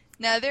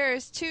 Now,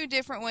 there's two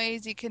different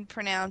ways you can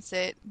pronounce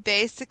it.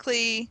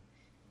 Basically,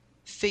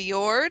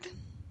 fjord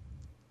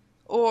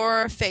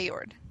or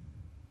fjord.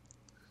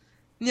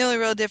 The only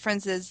real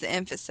difference is the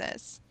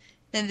emphasis.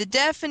 Now, the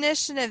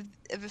definition of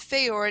a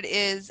fjord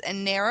is a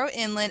narrow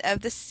inlet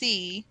of the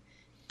sea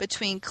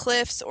between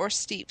cliffs or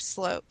steep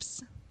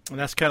slopes. And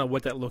that's kind of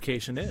what that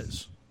location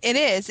is. It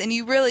is, and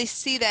you really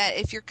see that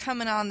if you're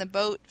coming on the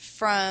boat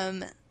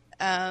from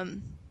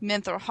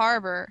Menthor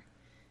Harbor.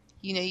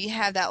 You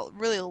have that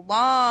really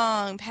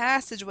long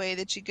passageway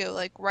that you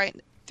go right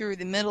through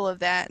the middle of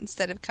that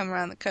instead of coming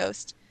around the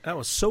coast. I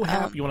was so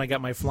happy when I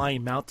got my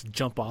flying mount to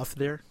jump off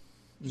there.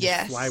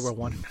 Yes. Fly where I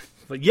wanted.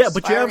 But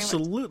you're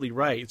absolutely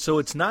right. So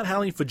it's not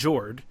Howling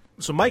Fjord.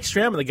 So Mike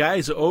Stram and the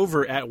guys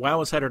over at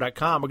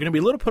WoWinsider.com are going to be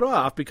a little put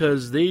off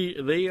because they've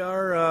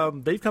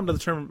come to the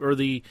term or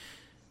the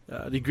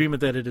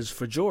agreement that it is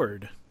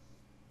Fjord.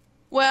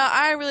 Well,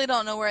 I really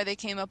don't know where they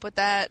came up with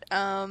that,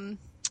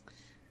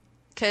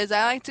 because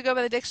I like to go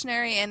by the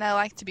dictionary and I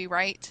like to be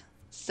right.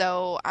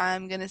 So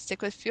I'm going to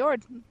stick with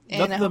Fjord.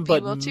 And Nothing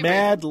but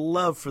mad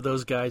love for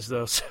those guys,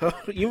 though. So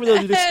even though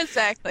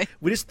exactly.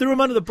 We just threw them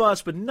under the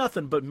bus, but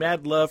nothing but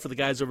mad love for the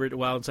guys over at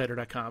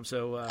WoWinsider.com.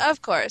 So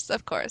Of course.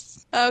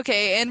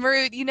 Okay, and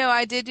Root,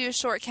 I did do a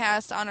short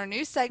cast on our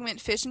new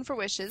segment, Fishing for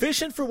Wishes.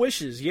 Fishing for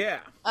Wishes,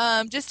 yeah.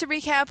 Just to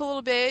recap a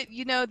little bit,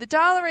 the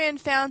Dalaran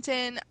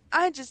Fountain,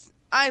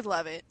 I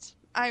love it.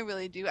 I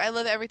really do. I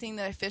love everything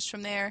that I fish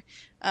from there.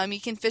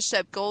 You can fish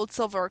up gold,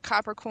 silver, or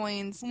copper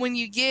coins. When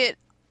you get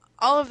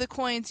all of the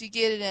coins, you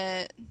get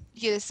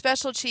a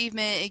special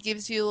achievement. It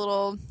gives you a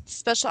little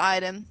special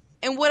item.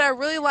 And what I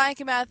really like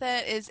about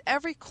that is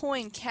every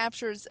coin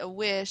captures a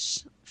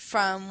wish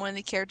from one of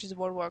the characters of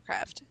World of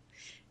Warcraft.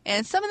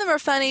 And some of them are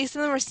funny,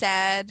 some of them are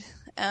sad.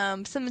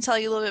 Some of them tell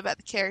you a little bit about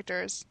the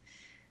characters.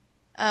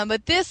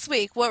 But this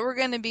week, what we're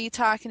going to be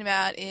talking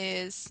about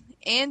is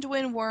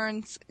Anduin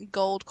Wyrn's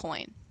gold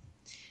coin.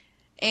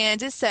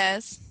 And it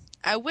says,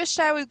 I wish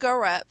I would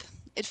grow up.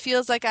 It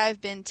feels like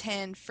I've been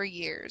 10 for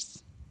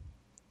years.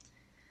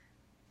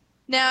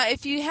 Now,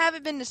 if you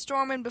haven't been to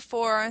Stormwind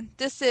before,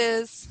 this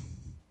is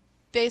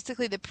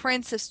basically the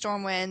Prince of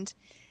Stormwind,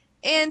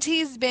 and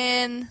he's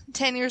been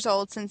 10 years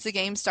old since the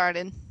game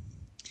started.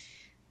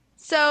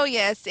 So,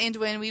 yes,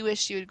 Anduin, we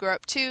wish you would grow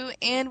up too,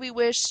 and we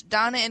wish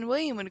Donna and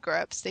William would grow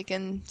up so they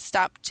can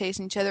stop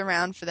chasing each other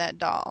around for that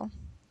doll.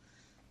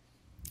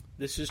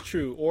 This is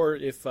true. Or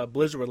if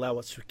Blizzard would allow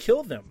us to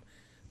kill them,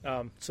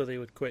 so they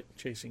would quit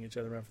chasing each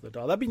other around for the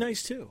doll. That'd be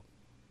nice too.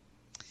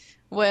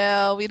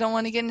 Well, we don't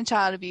want to get into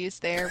child abuse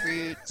there,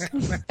 Root.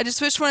 I just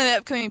wish one of the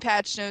upcoming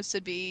patch notes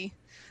would be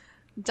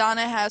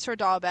Donna has her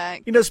doll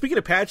back. Speaking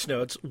of patch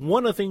notes,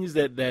 one of the things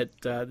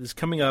that is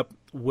coming up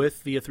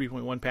with the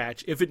 3.1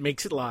 patch, if it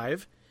makes it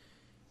live,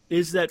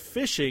 is that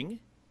fishing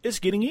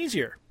is getting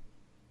easier.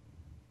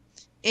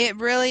 It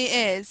really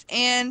is.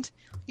 And,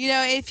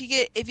 if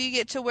you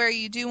get to where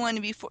you do want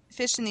to be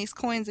fishing these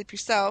coins up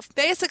yourself,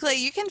 basically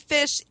you can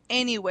fish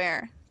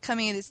anywhere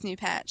coming in this new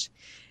patch.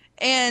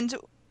 And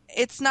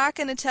it's not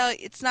going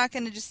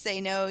to just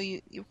say, no,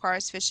 you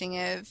requires fishing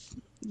of,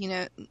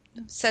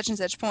 such and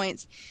such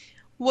points.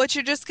 What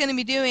you're just going to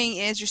be doing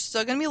is you're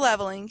still going to be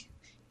leveling.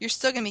 You're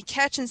still going to be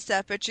catching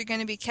stuff, but you're going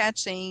to be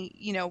catching,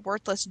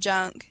 worthless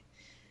junk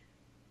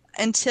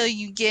until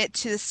you get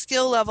to the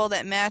skill level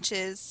that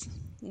matches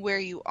where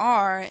you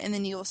are, and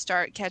then you'll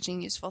start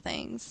catching useful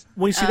things.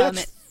 Well, you see,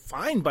 that's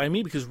fine by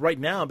me because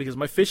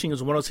my fishing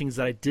is one of those things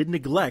that I did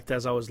neglect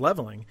as I was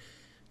leveling,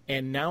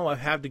 and now I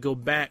have to go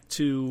back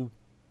to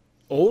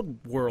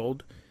Old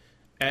World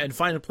and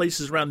find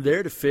places around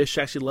there to fish,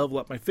 actually level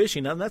up my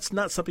fishing. Now, that's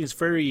not something that's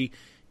very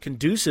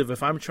conducive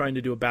if I'm trying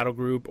to do a battle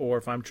group or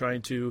if I'm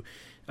trying to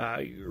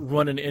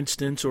run an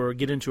instance or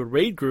get into a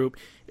raid group.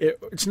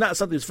 It's not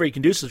something that's very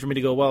conducive for me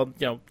to go, well,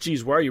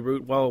 geez, where are you,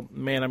 Root? Well,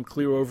 man, I'm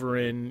clear over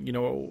in,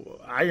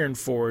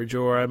 Ironforge,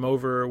 or I'm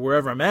over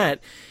wherever I'm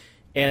at.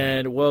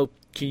 And, well,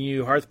 can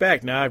you hearth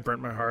back? Nah, I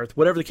burnt my hearth.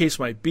 Whatever the case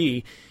might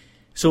be.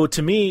 So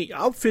to me,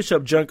 I'll fish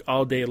up junk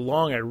all day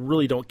long. I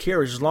really don't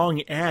care as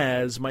long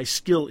as my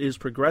skill is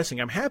progressing.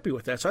 I'm happy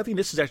with that. So I think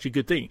this is actually a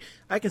good thing.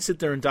 I can sit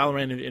there in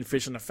Dalaran and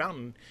fish in a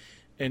fountain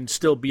and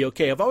still be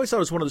okay. I've always thought it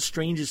was one of the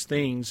strangest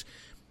things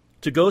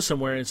to go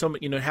somewhere and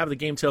have the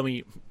game tell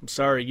me, I'm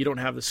sorry, you don't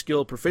have the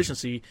skill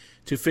proficiency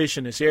to fish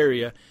in this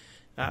area.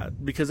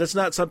 Because that's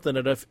not something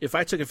that if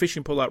I took a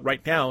fishing pole out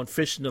right now and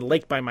fished in a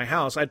lake by my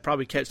house, I'd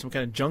probably catch some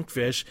kind of junk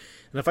fish.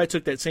 And if I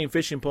took that same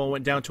fishing pole and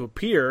went down to a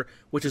pier,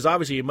 which is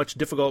obviously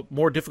a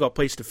more difficult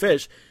place to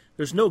fish,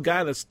 there's no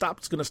guy that's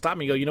going to stop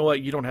me and go, you know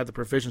what, you don't have the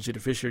proficiency to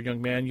fish here,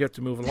 young man. You have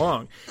to move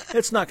along.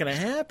 It's not going to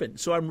happen.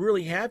 So I'm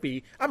really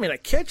happy. I may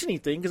not catch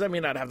anything because I may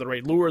not have the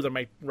right lure,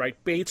 the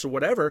right baits or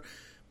whatever,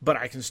 but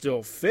I can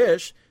still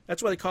fish.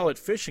 That's why they call it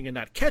fishing and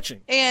not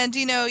catching. And,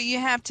 you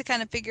have to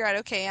kind of figure out,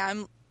 okay,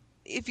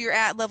 if you're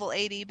at level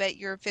 80, but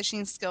your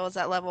fishing skill is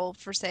at level,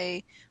 for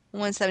say,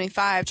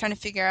 175, trying to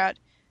figure out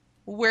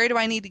where do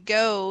I need to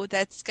go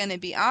that's going to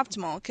be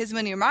optimal. Because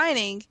when you're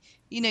mining,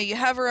 you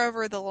hover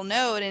over the little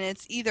node and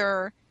it's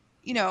either,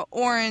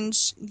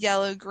 orange,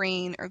 yellow,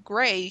 green, or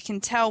gray. You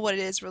can tell what it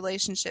is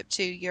relationship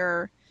to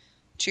your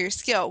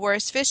skill.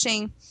 Whereas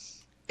fishing,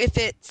 if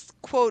it's,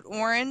 quote,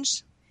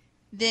 orange,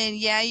 then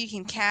yeah, you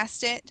can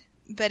cast it,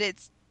 but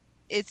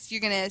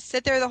you're going to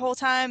sit there the whole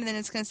time and then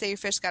it's going to say your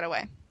fish got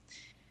away.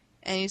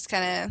 And you just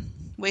kind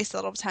of waste a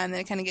little time, then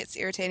it kind of gets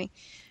irritating.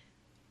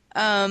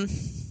 Another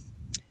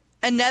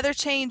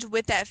change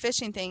with that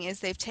fishing thing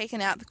is they've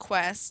taken out the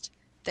quest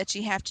that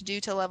you have to do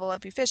to level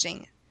up your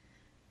fishing.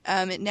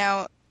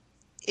 Now,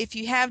 if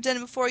you have done it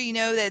before, you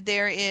know that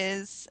there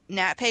is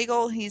Nat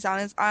Pagle. He's on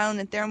his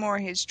island in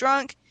Theramore. He's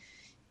drunk.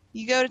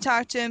 You go to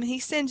talk to him. He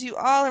sends you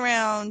all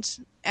around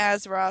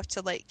Azeroth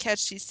to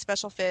catch these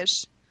special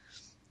fish.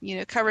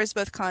 covers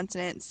both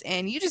continents.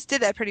 And you just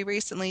did that pretty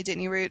recently,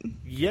 didn't you, Root?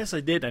 Yes,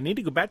 I did. I need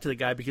to go back to the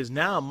guy because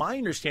now my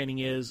understanding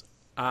is,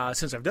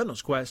 since I've done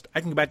those quests,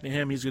 I can go back to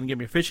him. He's going to give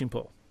me a fishing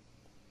pole.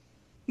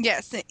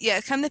 Yes,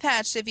 yeah. Come to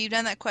Patch. If you've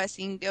done that quest,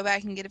 you can go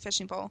back and get a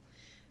fishing pole.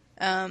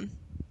 And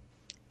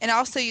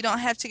also, you don't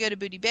have to go to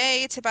Booty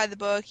Bay to buy the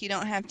book. You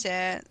don't have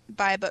to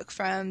buy a book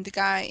from the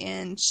guy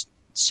in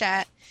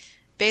chat.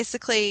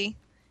 Basically,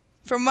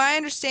 from my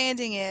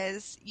understanding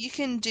is, you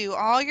can do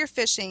all your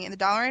fishing in the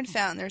Dollar Inn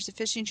Fountain. There's a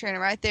fishing trainer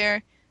right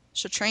there.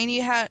 She'll train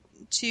you how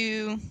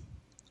to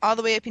all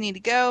the way up you need to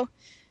go.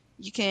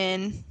 You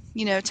can,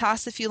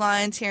 toss a few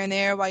lines here and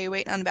there while you're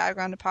waiting on the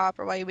background to pop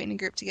or while you're waiting a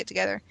group to get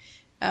together.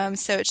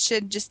 So it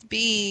should just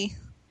be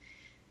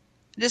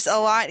just a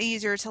lot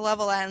easier to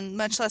level at and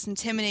much less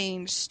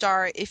intimidating to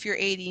start if you're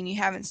 80 and you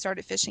haven't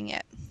started fishing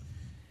yet.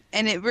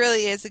 And it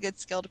really is a good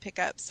skill to pick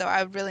up. So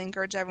I would really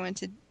encourage everyone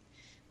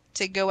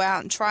to go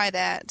out and try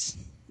that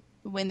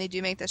when they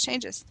do make those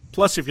changes.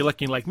 Plus, if you're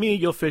lucky like me,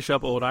 you'll fish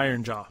up Old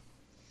Iron Jaw.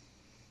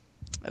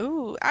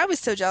 Ooh, I was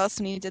so jealous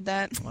when you did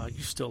that. Well,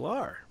 you still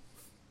are.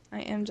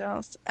 I am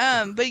jealous.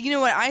 But you know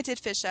what? I did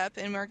fish up,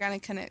 and we're going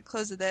to kind of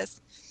close with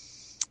this.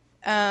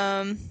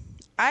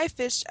 I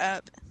fished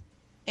up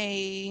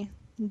a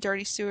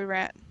dirty sewer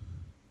rat.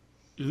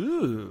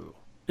 Ooh.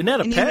 Isn't that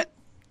a pet?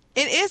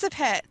 It is a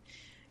pet.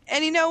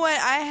 And you know what?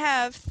 I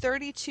have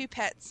 32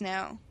 pets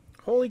now.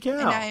 Holy cow.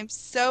 And I am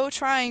so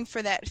trying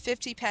for that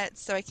 50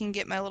 pets so I can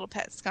get my little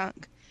pet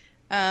skunk.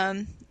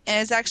 And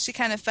it's actually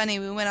kind of funny.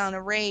 We went on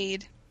a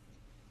raid,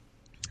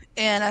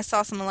 and I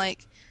saw someone,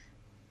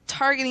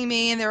 targeting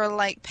me, and they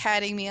were,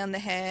 patting me on the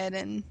head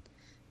and,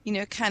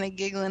 kind of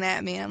giggling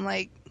at me. I'm,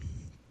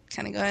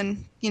 kind of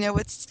going,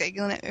 what's this guy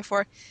giggling at me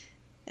for?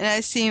 And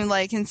I see him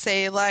and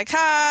say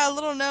ha,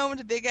 little gnome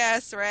with a big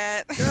ass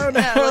rat. Oh, no. And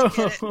I look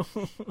at it,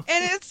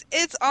 and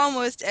it's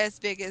almost as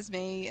big as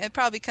me. It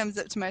probably comes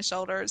up to my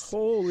shoulders.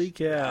 Holy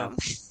cow.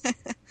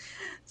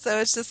 So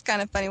it's just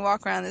kind of funny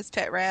walk around this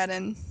pet rat.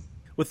 And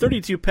with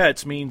 32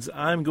 pets means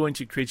I'm going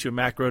to create you a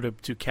macro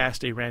to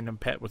cast a random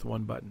pet with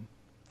one button.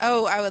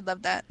 Oh, I would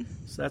love that.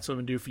 So that's what I'm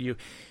going to do for you.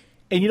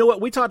 And you know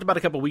what? We talked about a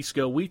couple of weeks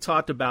ago. We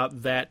talked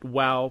about that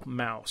WoW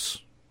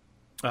mouse.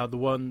 The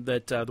one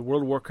that the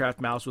World of Warcraft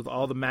mouse with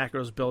all the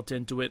macros built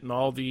into it and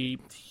all the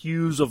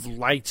hues of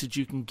lights that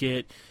you can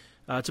get.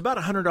 It's about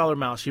a $100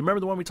 mouse. You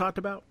remember the one we talked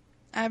about?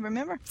 I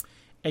remember.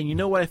 And you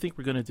know what I think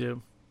we're going to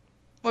do?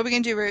 What are we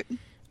going to do, Root?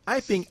 I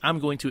think I'm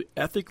going to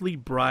ethically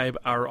bribe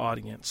our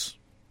audience.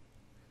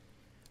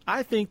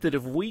 I think that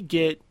if we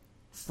get,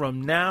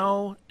 from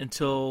now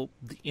until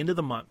the end of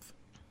the month,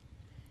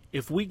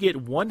 if we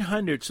get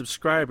 100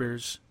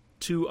 subscribers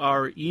to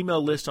our email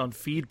list on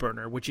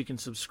FeedBurner, which you can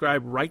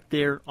subscribe right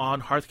there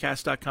on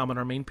hearthcast.com on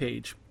our main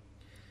page.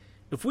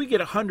 If we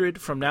get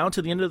 100 from now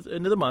to the end of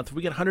the month, if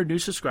we get 100 new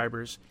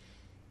subscribers,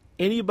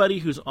 anybody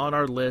who's on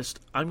our list,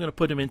 I'm going to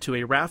put them into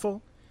a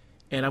raffle,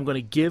 and I'm going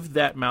to give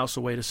that mouse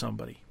away to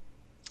somebody.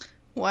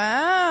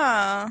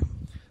 Wow.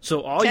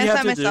 So all Can you I have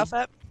sign to myself do,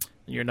 up?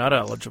 You're not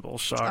eligible,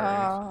 sorry.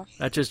 Oh.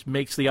 That just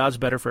makes the odds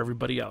better for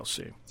everybody else.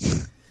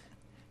 See?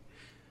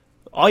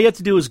 All you have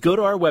to do is go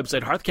to our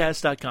website,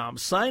 hearthcast.com,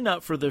 sign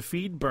up for the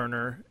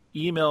FeedBurner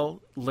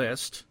email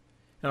list,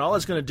 and all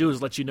it's going to do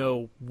is let you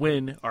know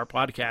when our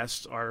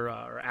podcasts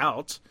are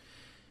out.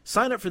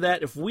 Sign up for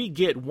that. If we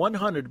get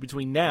 100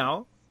 between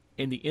now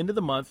and the end of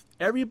the month,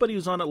 everybody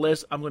who's on that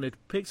list, I'm going to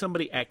pick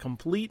somebody at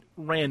complete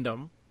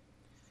random,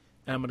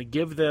 and I'm going to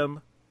give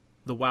them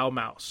the WoW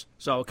mouse.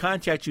 So I'll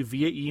contact you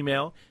via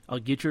email. I'll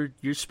get your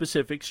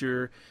specifics,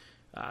 your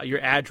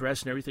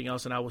address and everything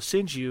else, and I will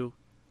send you,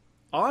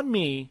 on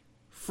me,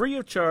 free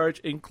of charge,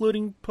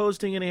 including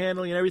posting and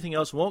handling and everything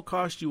else, won't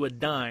cost you a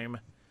dime,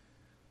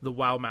 the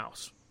WoW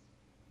mouse.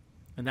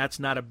 And that's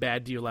not a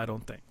bad deal, I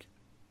don't think.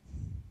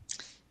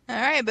 All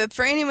right, but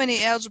for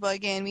anybody eligible,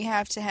 again, we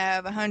have to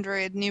have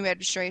 100 new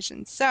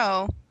registrations.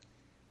 So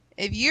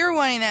if you're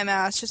wanting that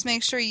mouse, just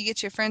make sure you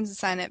get your friends to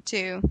sign up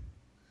too,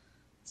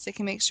 so you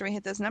can make sure we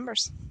hit those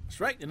numbers. That's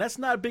right, and that's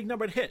not a big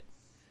number to hit.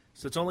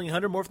 So it's only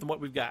 100 more than what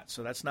we've got,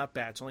 so that's not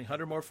bad. It's only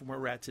 100 more from where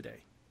we're at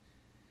today.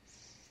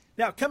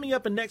 Now, coming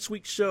up in next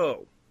week's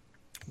show,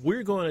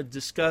 we're going to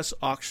discuss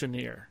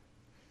Auctioneer.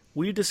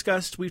 We've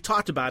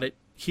talked about it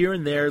here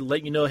and there,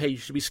 let you know, hey, you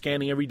should be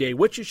scanning every day,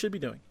 what you should be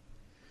doing.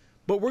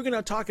 But we're going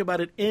to talk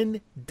about it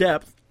in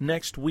depth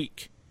next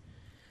week,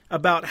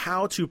 about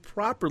how to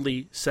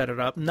properly set it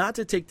up, not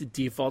to take the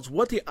defaults,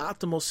 what the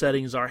optimal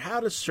settings are, how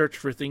to search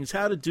for things,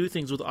 how to do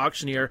things with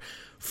Auctioneer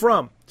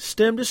from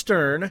stem to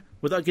stern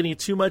without getting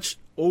too much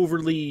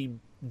overly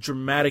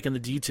dramatic in the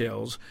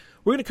details.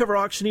 We're going to cover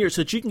Auctioneer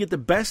so that you can get the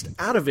best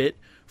out of it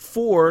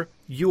for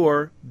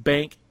your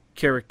bank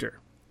character.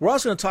 We're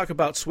also going to talk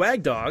about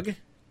Swag Dog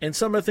and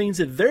some of the things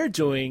that they're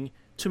doing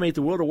to make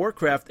the World of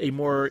Warcraft a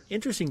more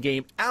interesting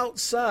game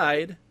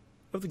outside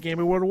of the game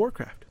of World of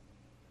Warcraft.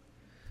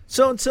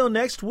 So until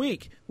next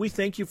week, we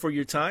thank you for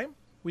your time.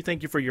 We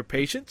thank you for your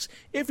patience.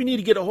 If you need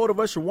to get a hold of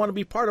us or want to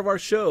be part of our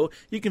show,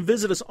 you can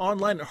visit us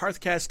online at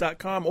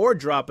hearthcast.com or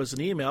drop us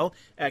an email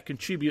at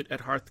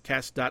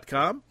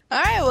contribute@hearthcast.com.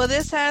 All right, well,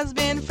 this has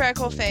been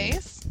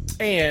Freckleface.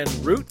 And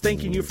Root,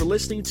 thanking you for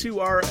listening to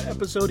our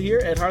episode here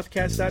at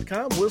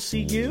hearthcast.com. We'll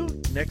see you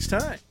next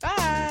time.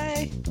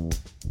 Bye.